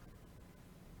Ant-Man,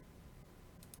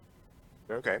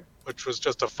 Okay. which was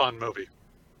just a fun movie.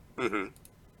 Mm-hmm.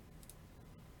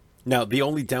 Now, the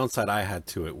only downside I had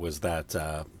to it was that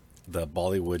the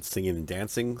Bollywood singing and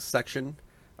dancing section,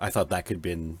 I thought that could have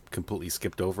been completely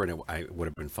skipped over and it would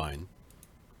have been fine.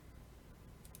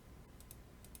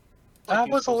 That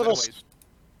was a little.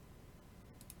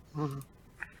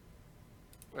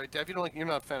 Right, Dave, you're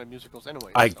not a fan of musicals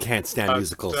anyway. I can't stand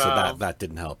musicals, so um, that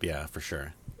didn't help. Yeah, for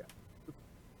sure. I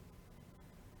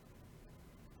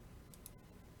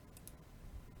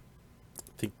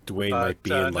think Dwayne might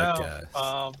be in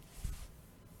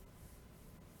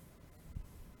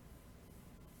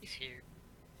He's here.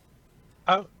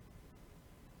 I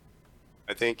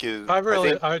think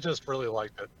I just really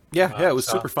liked it. yeah, it was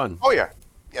super fun. Oh yeah,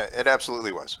 it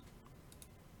absolutely was.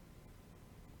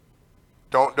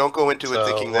 Don't go into it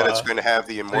thinking that it's going to have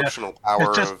the emotional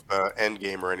power of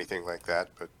Endgame or anything like that.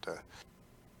 But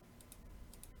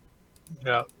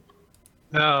yeah,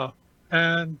 no,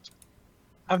 and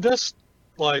I'm just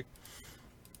like,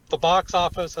 the box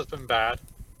office has been bad,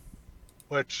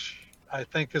 which I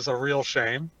think is a real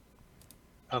shame.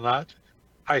 On that,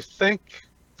 I think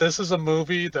this is a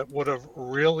movie that would have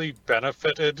really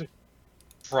benefited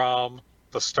from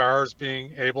the stars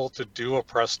being able to do a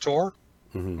press tour.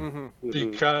 Mm-hmm.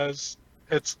 Because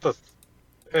it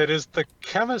is the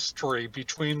chemistry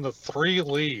between the three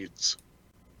leads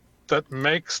that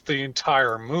makes the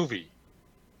entire movie.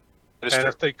 And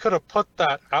if they could have put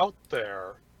that out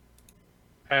there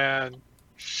and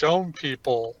shown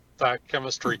people that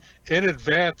chemistry in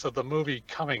advance of the movie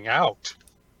coming out,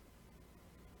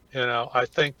 I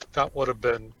think that would have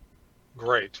been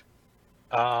great.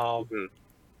 One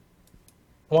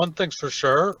thing's for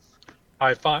sure,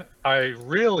 I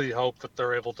really hope that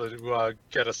they're able to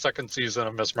get a second season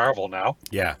of Miss Marvel now.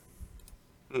 Yeah.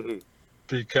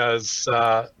 Because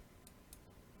I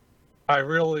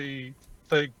really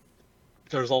think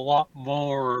there's a lot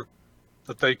more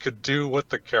that they could do with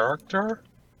the character.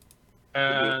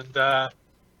 And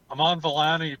Amon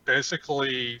Villani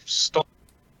basically stole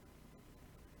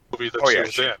the movie that she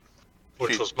was in,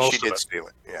 which was most of it. She did steal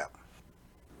it, yeah.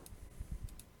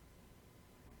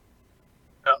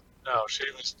 No, she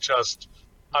was just,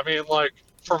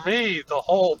 for me, the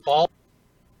whole ball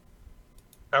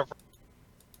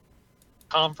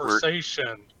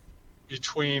conversation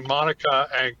between Monica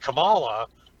and Kamala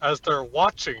as they're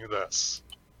watching this.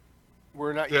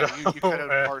 We're not, you kind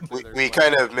of part we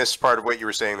kind of missed part of what you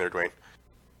were saying there, Dwayne.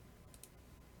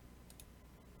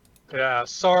 Yeah,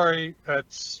 sorry,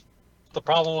 it's the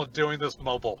problem with doing this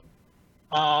mobile.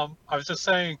 I was just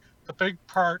saying, the big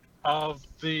part of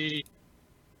the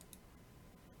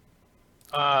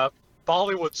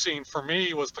Bollywood scene for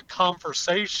me was the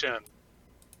conversation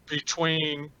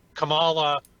between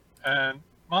Kamala and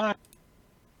Monica.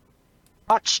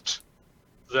 Watched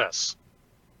this.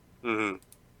 That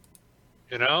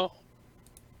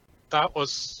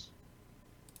was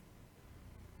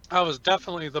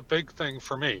definitely the big thing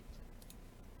for me.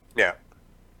 Yeah.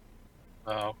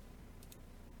 There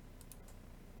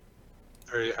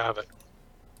you have it.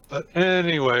 But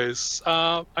anyways,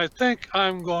 I think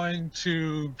I'm going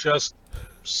to just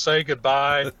say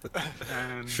goodbye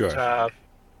and Sure.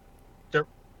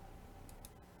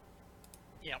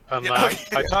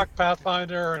 I talked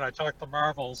Pathfinder and I talked the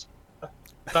Marvels.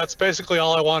 That's basically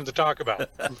all I wanted to talk about.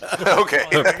 Okay.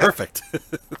 Perfect.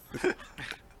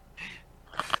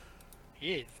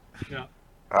 Yes. Yeah.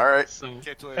 All right. So,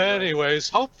 anyways,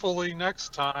 hopefully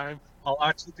next time I'll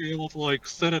actually be able to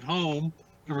sit at home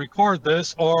and record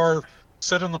this, or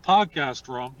sit in the podcast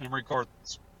room and record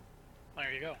this.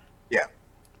 There you go. Yeah.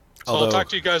 So I'll talk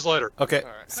to you guys later. Okay. All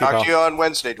right. Talk to you on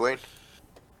Wednesday, Dwayne.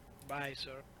 Bye,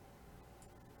 sir.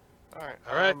 All right.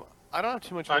 All right. I don't have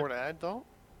too much more to add, though.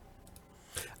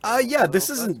 Yeah, this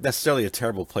isn't necessarily a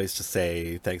terrible place to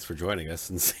say thanks for joining us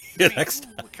and see you next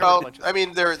time. Well, I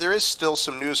mean, there is still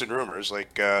some news and rumors.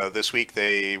 Like this week,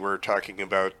 they were talking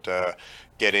about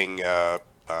getting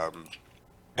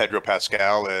Pedro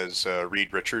Pascal as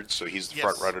Reed Richards, so he's the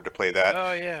front runner to play that.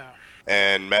 Oh yeah.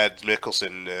 And Mads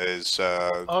Mikkelsen is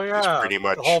is pretty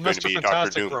much the whole going to Mr. be Doctor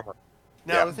Fantastic Doom. rumor.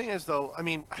 Now, the thing is, though, I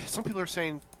mean, some people are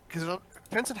saying, because it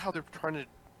depends on how they're trying to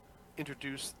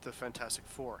introduce the Fantastic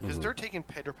Four. Because they're taking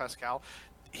Pedro Pascal,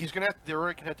 they're going to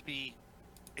have to be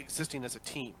existing as a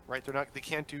team, right? They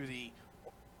can't do the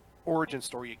origin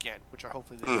story again, which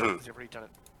hopefully they've already done it.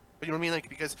 But you know what I mean?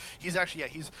 Because he's actually,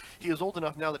 he is old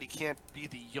enough now that he can't be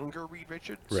the younger Reed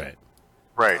Richards. Right.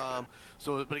 Right.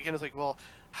 But again, it's like, well,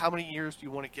 how many years do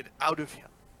you want to get out of him?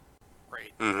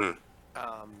 Right. And,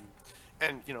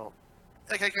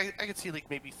 I could see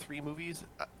maybe 3 movies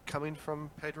coming from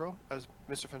Pedro as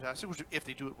Mr. Fantastic, which if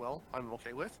they do it well, I'm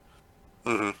okay with.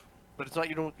 But it's not,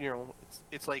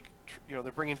 it's like, they're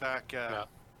bringing back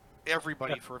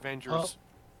everybody for Avengers,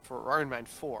 for Iron Man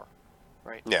 4,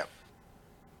 right? Yeah.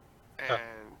 And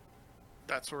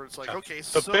that's where it's like, okay,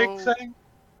 the big thing.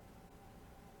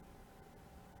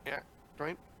 Yeah,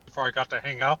 right. Before I got to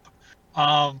hang up,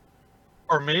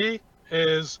 for me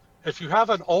is if you have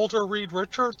an older Reed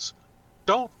Richards,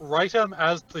 don't write him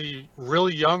as the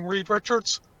really young Reed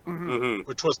Richards,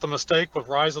 which was the mistake with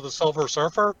Rise of the Silver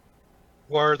Surfer,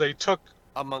 where they took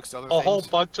amongst other a things, whole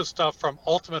bunch of stuff from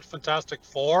Ultimate Fantastic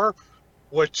Four,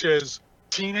 which is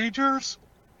teenagers.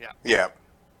 Yeah.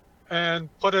 And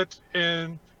put it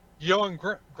in Ewan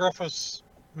Griffith's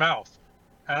mouth.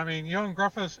 And I mean, Ewan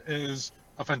Griffith is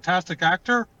a fantastic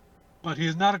actor, but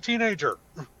he's not a teenager.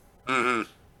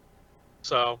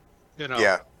 So,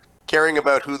 Yeah. Caring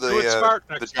about who the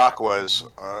doc was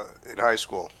in high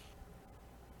school.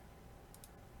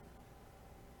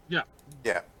 Yeah.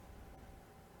 Yeah.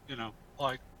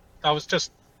 That was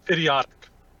just idiotic.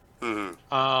 Yeah.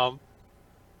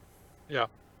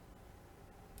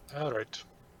 All right.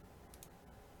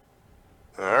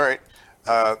 All right.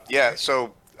 Yeah.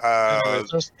 So.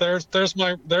 Anyways, there's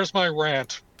my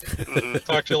rant.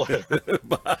 Talk to you later.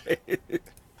 Bye.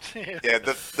 Yeah,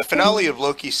 the finale of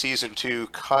Loki season 2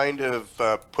 kind of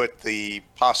put the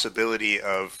possibility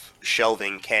of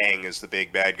shelving Kang as the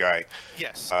big bad guy.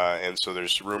 Yes. And so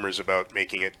there's rumors about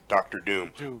making it Doctor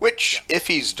Doom, Doom, which, if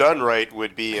he's done right,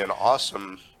 would be an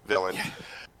awesome villain. Yeah.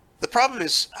 The problem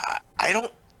is, I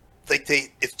don't like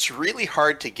it's really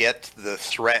hard to get the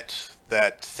threat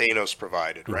that Thanos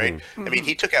provided, right? I mean,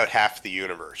 he took out half the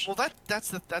universe. Well,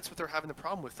 that's what they're having the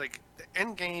problem with. Like the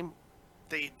Endgame,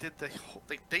 they did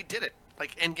they did it.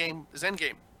 Like Endgame is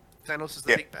Endgame. Thanos is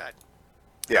the big bad.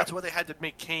 Yeah. That's why they had to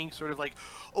make Kang sort of like,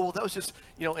 oh, well, that was just,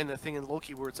 and the thing in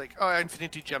Loki where it's like, oh,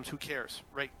 Infinity Gems, who cares,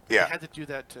 right? Yeah. They had to do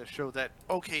that to show that,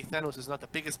 okay, Thanos is not the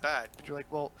biggest bad. But you're like,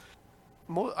 well,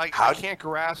 I can't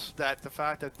grasp that the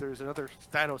fact that there's another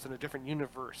Thanos in a different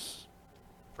universe,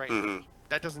 right? Mm-hmm.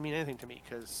 That doesn't mean anything to me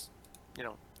because,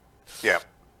 Yeah.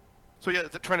 So yeah,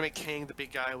 trying to make Kang the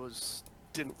big guy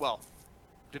didn't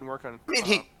work on. I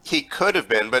mean, he could have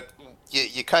been, but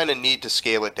you kind of need to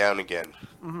scale it down again.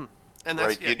 Mm-hmm. And that's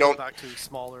right? You go don't back to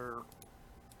smaller.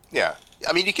 Yeah,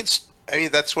 I mean,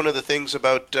 that's one of the things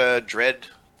about Dread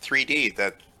 3D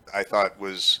that I thought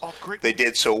was great. They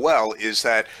did so well is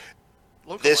that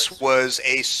this Localized. was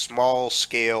a small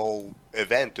scale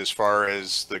event as far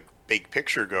as the big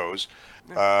picture goes,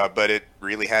 but it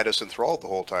really had us enthralled the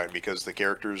whole time because the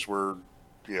characters were,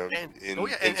 in and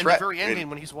threat. the very ending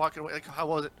when he's walking away, like, how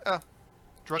was it?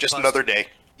 Drug Just bust. another day.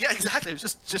 Yeah, exactly. It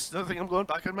was just another thing. I'm going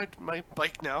back on my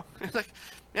bike now. It's like,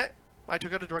 yeah, I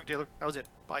took out a drug dealer. That was it.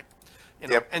 Bye.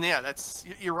 Yep. And yeah,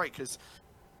 you're right because,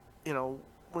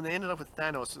 when they ended up with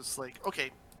Thanos, it's like, okay,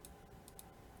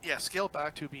 yeah, scale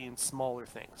back to being smaller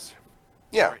things.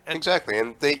 Yeah, Right. And exactly,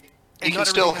 and you can not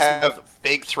still everything has to be have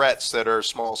big threats that are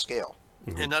small scale.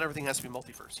 And not everything has to be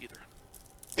multiverse either.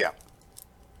 Yeah.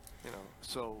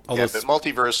 So Although Yeah, but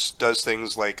multiverse does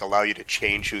things like allow you to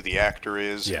change who the actor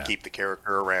is Yeah. and keep the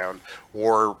character around,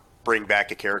 or bring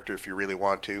back a character if you really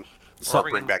want to, or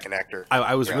bring back an actor.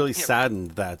 I was Yeah. really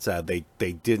saddened that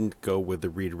they didn't go with the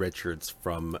Reed Richards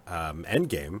from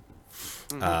Endgame.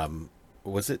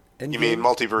 Was it Endgame? You mean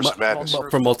Multiverse of Madness?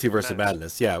 From Multiverse of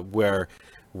Madness, yeah, where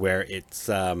it's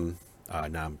now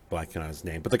I'm blanking on his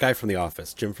name, but the guy from The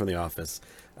Office, Jim from The Office,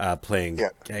 playing.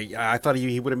 Yeah. I thought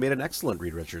he would have made an excellent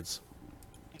Reed Richards.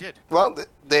 he did. Well,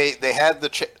 they had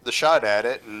the shot at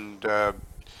it, and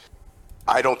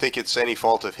I don't think it's any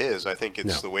fault of his. I think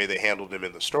it's the way they handled him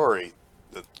in the story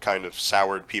that kind of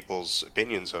soured people's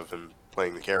opinions of him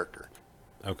playing the character.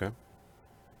 Okay.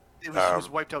 He was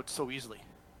wiped out so easily.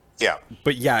 Yeah.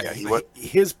 But Yeah,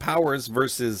 his powers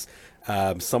versus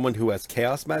someone who has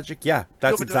chaos magic, that's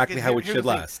but exactly how it here's should the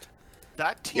thing. last.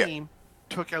 That team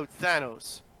took out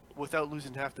Thanos without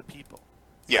losing half the people.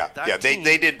 Yeah, That they team-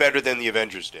 did better than the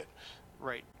Avengers did.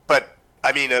 Right. But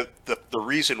I mean, the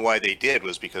reason why they did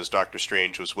was because Doctor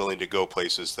Strange was willing to go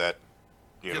places that,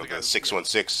 The other guy the was-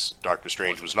 616 Doctor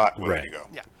Strange was not willing Right. to go.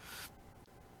 Yeah.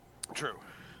 True.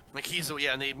 Like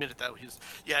and they admitted that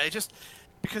it just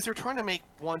because they're trying to make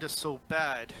Wanda so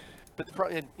bad, but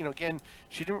again,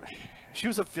 she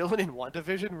was a villain in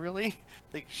WandaVision, really.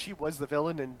 Like she was the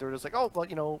villain, and they're just like, oh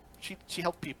well, she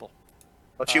helped people.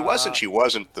 But she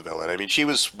wasn't the villain. I mean, she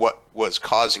was what was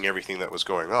causing everything that was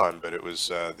going on, but it was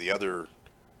the other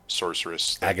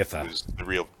sorceress that Agatha. was the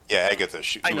real Agatha.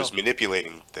 She I know. was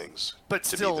manipulating things But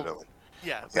to still, be the villain.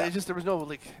 Yeah, but Yeah. it just there was no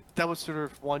that was sort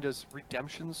of Wanda's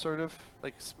redemption, sort of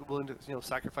like willing to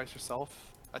sacrifice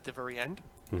herself at the very end,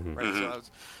 Mhm. right? Mhm.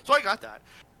 So I got that,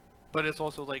 but it's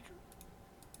also like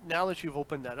now that you've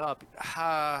opened that up,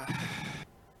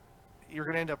 you're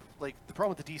gonna end up like the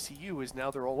problem with the DCU is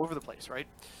now they're all over the place, right?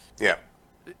 Yeah.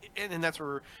 And that's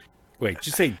where Wait, did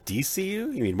you say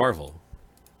DCU? You mean Marvel?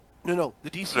 no, the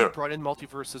DCU No. brought in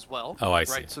multiverse as well. Oh, I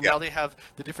see. Right, so Yeah. now they have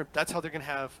the different. That's how they're gonna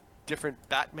have different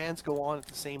Batmans go on at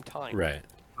the same time. Right.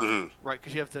 hmm Right,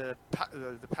 because you have the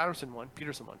Peterson one,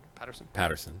 Patterson.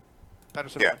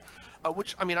 Yeah. one,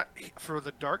 which I mean, for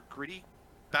the dark, gritty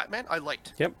Batman, I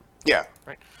liked, Yep. Yeah.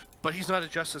 right? But he's not a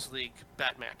Justice League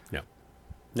Batman.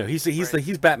 No, he's Right.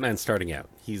 he's Batman starting out.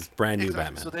 He's brand new Exactly.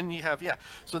 Batman. So then you have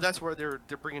so that's where they're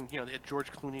bringing they had George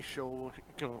Clooney show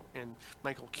and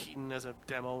Michael Keaton as a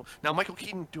demo. Now Michael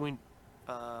Keaton doing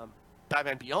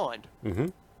Batman Beyond, Mm-hmm.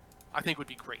 I think would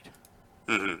be great.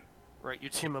 hmm Right, you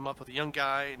team him up with a young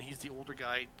guy, and he's the older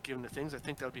guy giving the things. I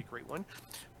think that would be a great one.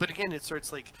 But again, it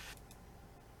starts like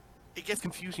it gets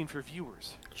confusing for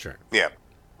viewers, Sure. Yeah.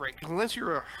 right? 'Cause unless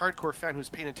you're a hardcore fan who's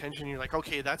paying attention, you're like,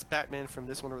 okay, that's Batman from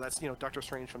this one, or that's Doctor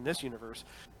Strange from this universe.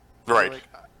 They're Right. like,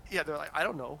 they're like, I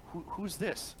don't know who's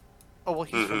this. Oh well,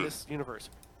 he's from Mhm. this universe.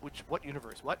 What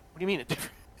universe? What do you mean it's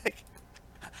different? Like,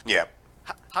 Yeah.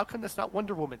 how come that's not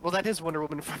Wonder Woman? Well, that is Wonder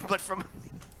Woman, but from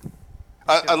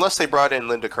Unless they brought in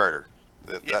Linda Carter.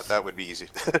 That would be easy.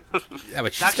 Yeah,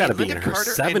 but she's got to be in Linda her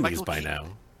Carter and 70s Michael by Keaton. now.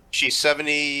 She's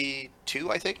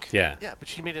 72, I think. Yeah. Yeah, but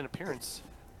she made an appearance.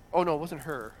 Oh no, it wasn't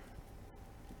her.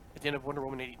 At the end of Wonder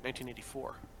Woman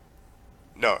 1984.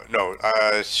 No.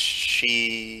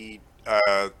 She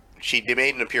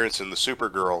made an appearance in the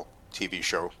Supergirl TV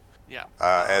show Yeah.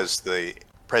 as the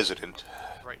president.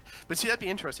 Right. But see, that'd be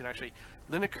interesting actually.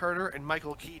 Linda Carter and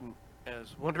Michael Keaton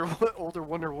as older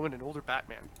Wonder Woman and older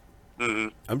Batman. Hmm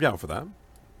I'm down for that.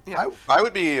 Yeah. I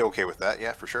would be okay with that.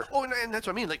 Yeah, for sure. Oh, and that's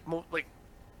what I mean. Like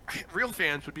real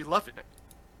fans would be loving it.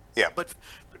 Yeah. But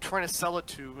trying to sell it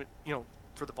to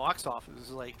for the box office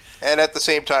is like. And at the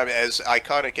same time, as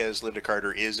iconic as Linda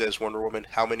Carter is as Wonder Woman,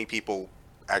 how many people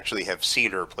actually have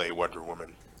seen her play Wonder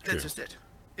Woman That's just it.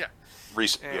 Yeah.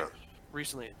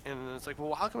 Recently, and it's like,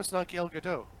 well, how come it's not Gal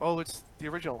Gadot? Oh, it's the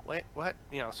original. Wait, what?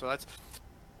 So that's,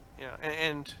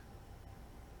 and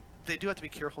they do have to be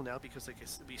careful now because, like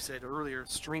we said earlier,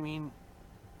 streaming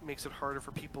makes it harder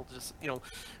for people to just,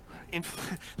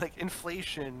 like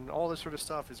inflation, all this sort of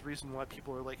stuff is the reason why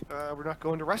people are like, we're not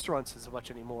going to restaurants as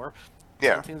much anymore.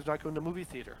 Yeah. Same things not going to movie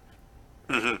theater.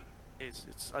 Hmm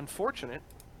It's unfortunate.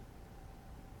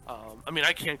 I mean,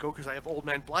 I can't go because I have old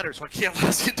man bladder, so I can't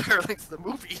last the entire length of the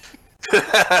movie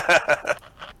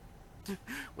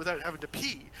without having to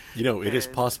pee. It is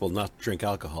possible not to drink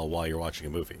alcohol while you're watching a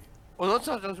movie. Well, that's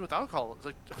not done with alcohol. It's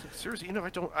like seriously,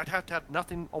 I'd have to have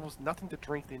almost nothing to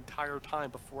drink the entire time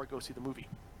before I go see the movie.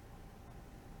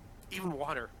 Even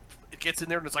water, it gets in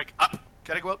there and it's like, up,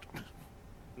 gotta go out.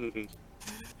 hmm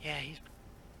Yeah, he's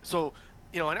So,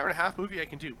 an hour and a half movie I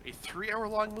can do. A 3-hour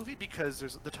long movie because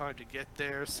there's the time to get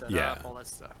there, set up, all that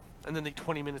stuff. And then the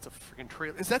 20 minutes of freaking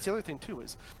trailers. That's the other thing too,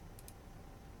 is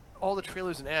all the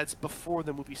trailers and ads before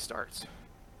the movie starts.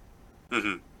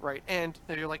 hmm Right? And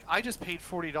you're like, I just paid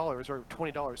 $40 or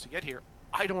 $20 to get here.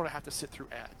 I don't want to have to sit through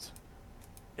ads.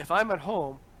 If I'm at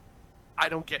home, I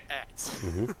don't get ads.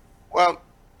 Mm-hmm. Well,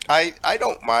 I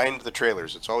don't mind the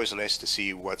trailers. It's always nice to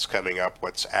see what's coming up,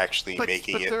 what's actually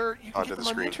making it you can onto get the them on the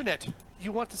screen. internet.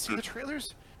 You want to see the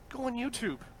trailers? Go on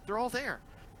YouTube. They're all there.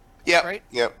 Yeah, Right?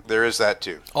 yeah, there is that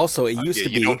too. Also, it used to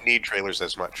You be don't need trailers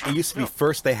as much. it used to be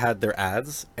first they had their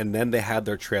ads, and then they had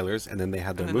their trailers, and then they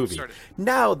had their And then they movie. started.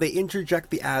 Now they interject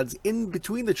the ads in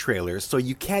between the trailers, so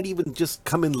you can't even just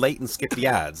come in late and skip the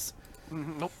ads.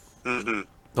 Nope. Hmm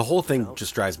The whole thing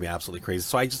just drives me absolutely crazy.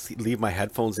 So I just leave my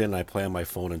headphones in and I play on my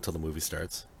phone until the movie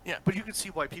starts. Yeah, but you can see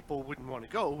why people wouldn't want to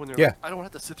go when they're Yeah. like, I don't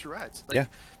have to sit through ads. Like, Yeah.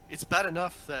 It's bad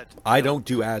enough that... I don't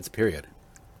do ads, period.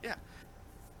 Yeah.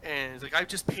 And it's like, I've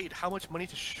just paid how much money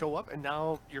to show up, and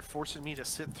now you're forcing me to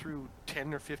sit through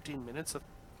 10 or 15 minutes of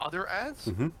other ads?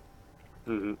 Mm-hmm.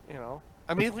 hmm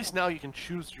I mean, at least now you can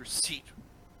choose your seat.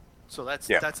 So that's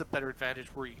a better advantage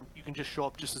where you can just show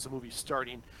up just as the movie's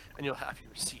starting, and you'll have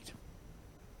your seat.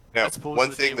 Now, As opposed one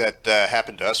to thing they- that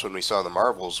happened to us when we saw the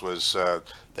Marvels was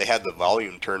they had the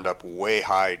volume turned up way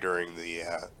high during the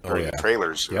the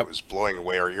trailers. Yep. It was blowing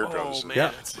away our eardrums. Oh, and man. Yeah.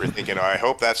 it's- we're thinking, I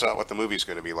hope that's not what the movie's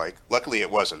going to be like. Luckily, it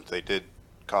wasn't. They did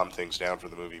calm things down for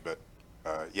the movie, but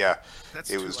yeah, That's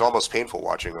it too was loud. almost painful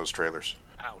watching those trailers.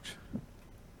 Ouch.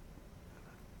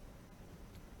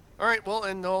 All right, well,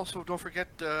 and also don't forget,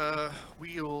 are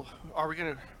we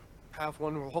going to have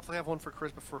one? We'll hopefully have one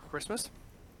before Christmas.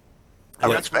 I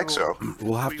would That's where expect so.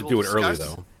 We'll have we to will do it early,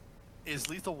 discuss- though. Is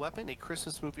Lethal Weapon a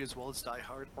Christmas movie as well as Die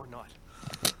Hard or not?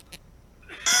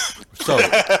 So,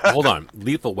 hold on.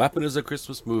 Lethal Weapon is a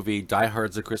Christmas movie, Die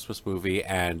Hard's a Christmas movie,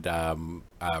 and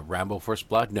Rambo First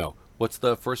Blood? No. What's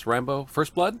the first Rambo?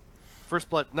 First Blood? First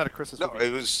Blood, not a Christmas No, movie.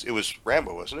 it was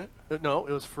Rambo, wasn't it? No,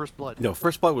 it was First Blood. No,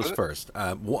 First Blood was Was it? first.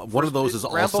 One of those is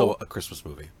Rambo- also a Christmas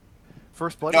movie.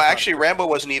 First Blood. No, is not- actually, Rambo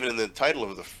wasn't even in the title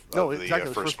of the no, of the, exactly. It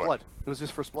was first First Blood. It was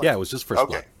just First Blood. Yeah, it was just First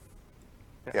Okay.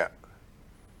 Blood. Yeah.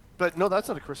 But no, that's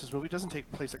not a Christmas movie. It doesn't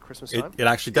take place at Christmas time. It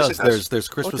actually Yes, does. it does. There's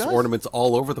Christmas does? ornaments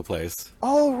all over the place.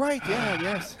 Oh, right. Yeah,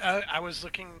 yes. I was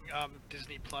looking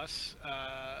Disney Plus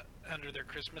under their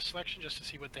Christmas selection just to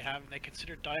see what they have, and they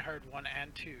consider Die Hard 1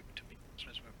 and 2 to be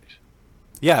Christmas movies.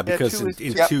 Yeah, because two is-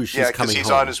 in Yep. two she's yeah, because coming he's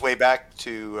home. on his way back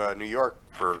to New York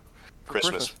for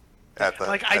Christmas. Christmas. At the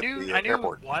Like I at knew, the I knew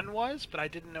airport. 1 was, but I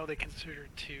didn't know they considered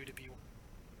 2 to be.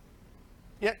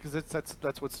 Yeah, because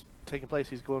that's what's taking place.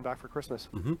 He's going back for Christmas.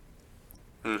 hmm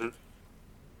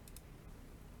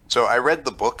So I read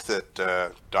the book that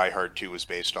Die Hard 2 was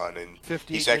based on, and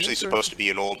 50 he's actually minutes or- supposed to be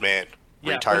an old man, Yeah,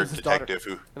 but retired it's his daughter. detective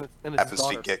who And it's his happens to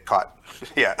daughter. get caught.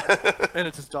 Yeah. And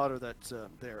it's his daughter that's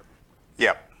there.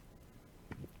 Yeah.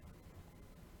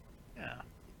 Yeah.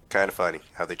 Kind of funny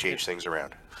how they change things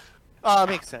around.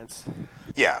 Makes sense.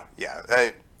 Yeah.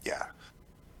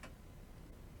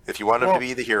 If you want him to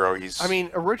be the hero, he's. I mean,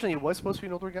 originally he was supposed to be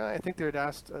an older guy. I think they had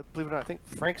asked, believe it or not, I think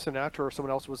Frank Sinatra or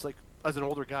someone else was like, as an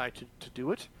older guy, to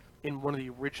do it in one of the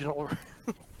original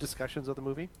discussions of the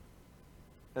movie.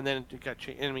 And then it got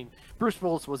changed. I mean, Bruce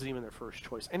Willis wasn't even their first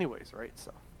choice, anyways, right?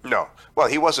 So. No, well,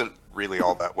 he wasn't really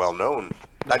all that well known.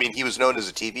 I mean, he was known as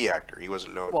a TV actor. He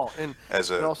wasn't known as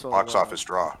a box office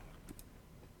draw.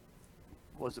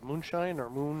 Was it Moonshine or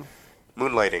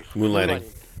Moonlighting.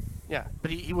 Yeah,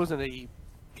 but he wasn't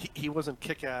he wasn't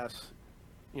kick-ass,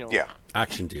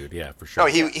 action dude. Yeah, for sure. No,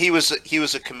 he was a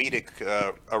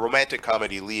comedic, a romantic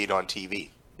comedy lead on TV,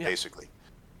 basically.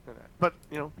 But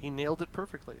he nailed it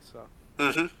perfectly. So.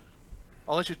 Mm-hmm.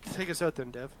 I'll let you take us out then,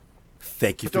 Dev.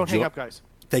 Thank you for don't hang up, guys.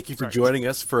 Thank you for joining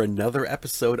us for another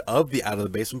episode of the Out of the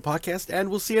Basement podcast, and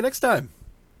we'll see you next time.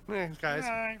 Thanks, guys.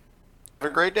 Bye.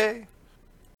 Have a great day.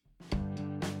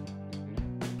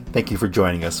 Thank you for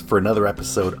joining us for another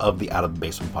episode of the Out of the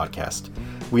Basement podcast.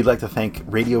 We'd like to thank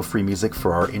Radio Free Music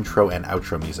for our intro and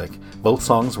outro music. Both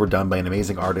songs were done by an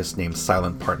amazing artist named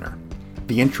Silent Partner.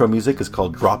 The intro music is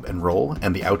called Drop and Roll,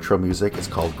 and the outro music is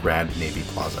called Grand Navy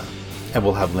Plaza. And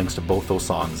we'll have links to both those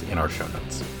songs in our show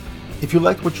notes. If you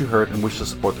liked what you heard and wish to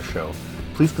support the show,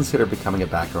 please consider becoming a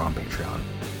backer on Patreon.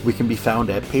 We can be found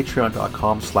at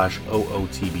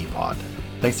patreon.com/OOTBpod.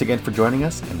 Thanks again for joining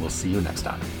us, and we'll see you next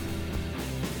time.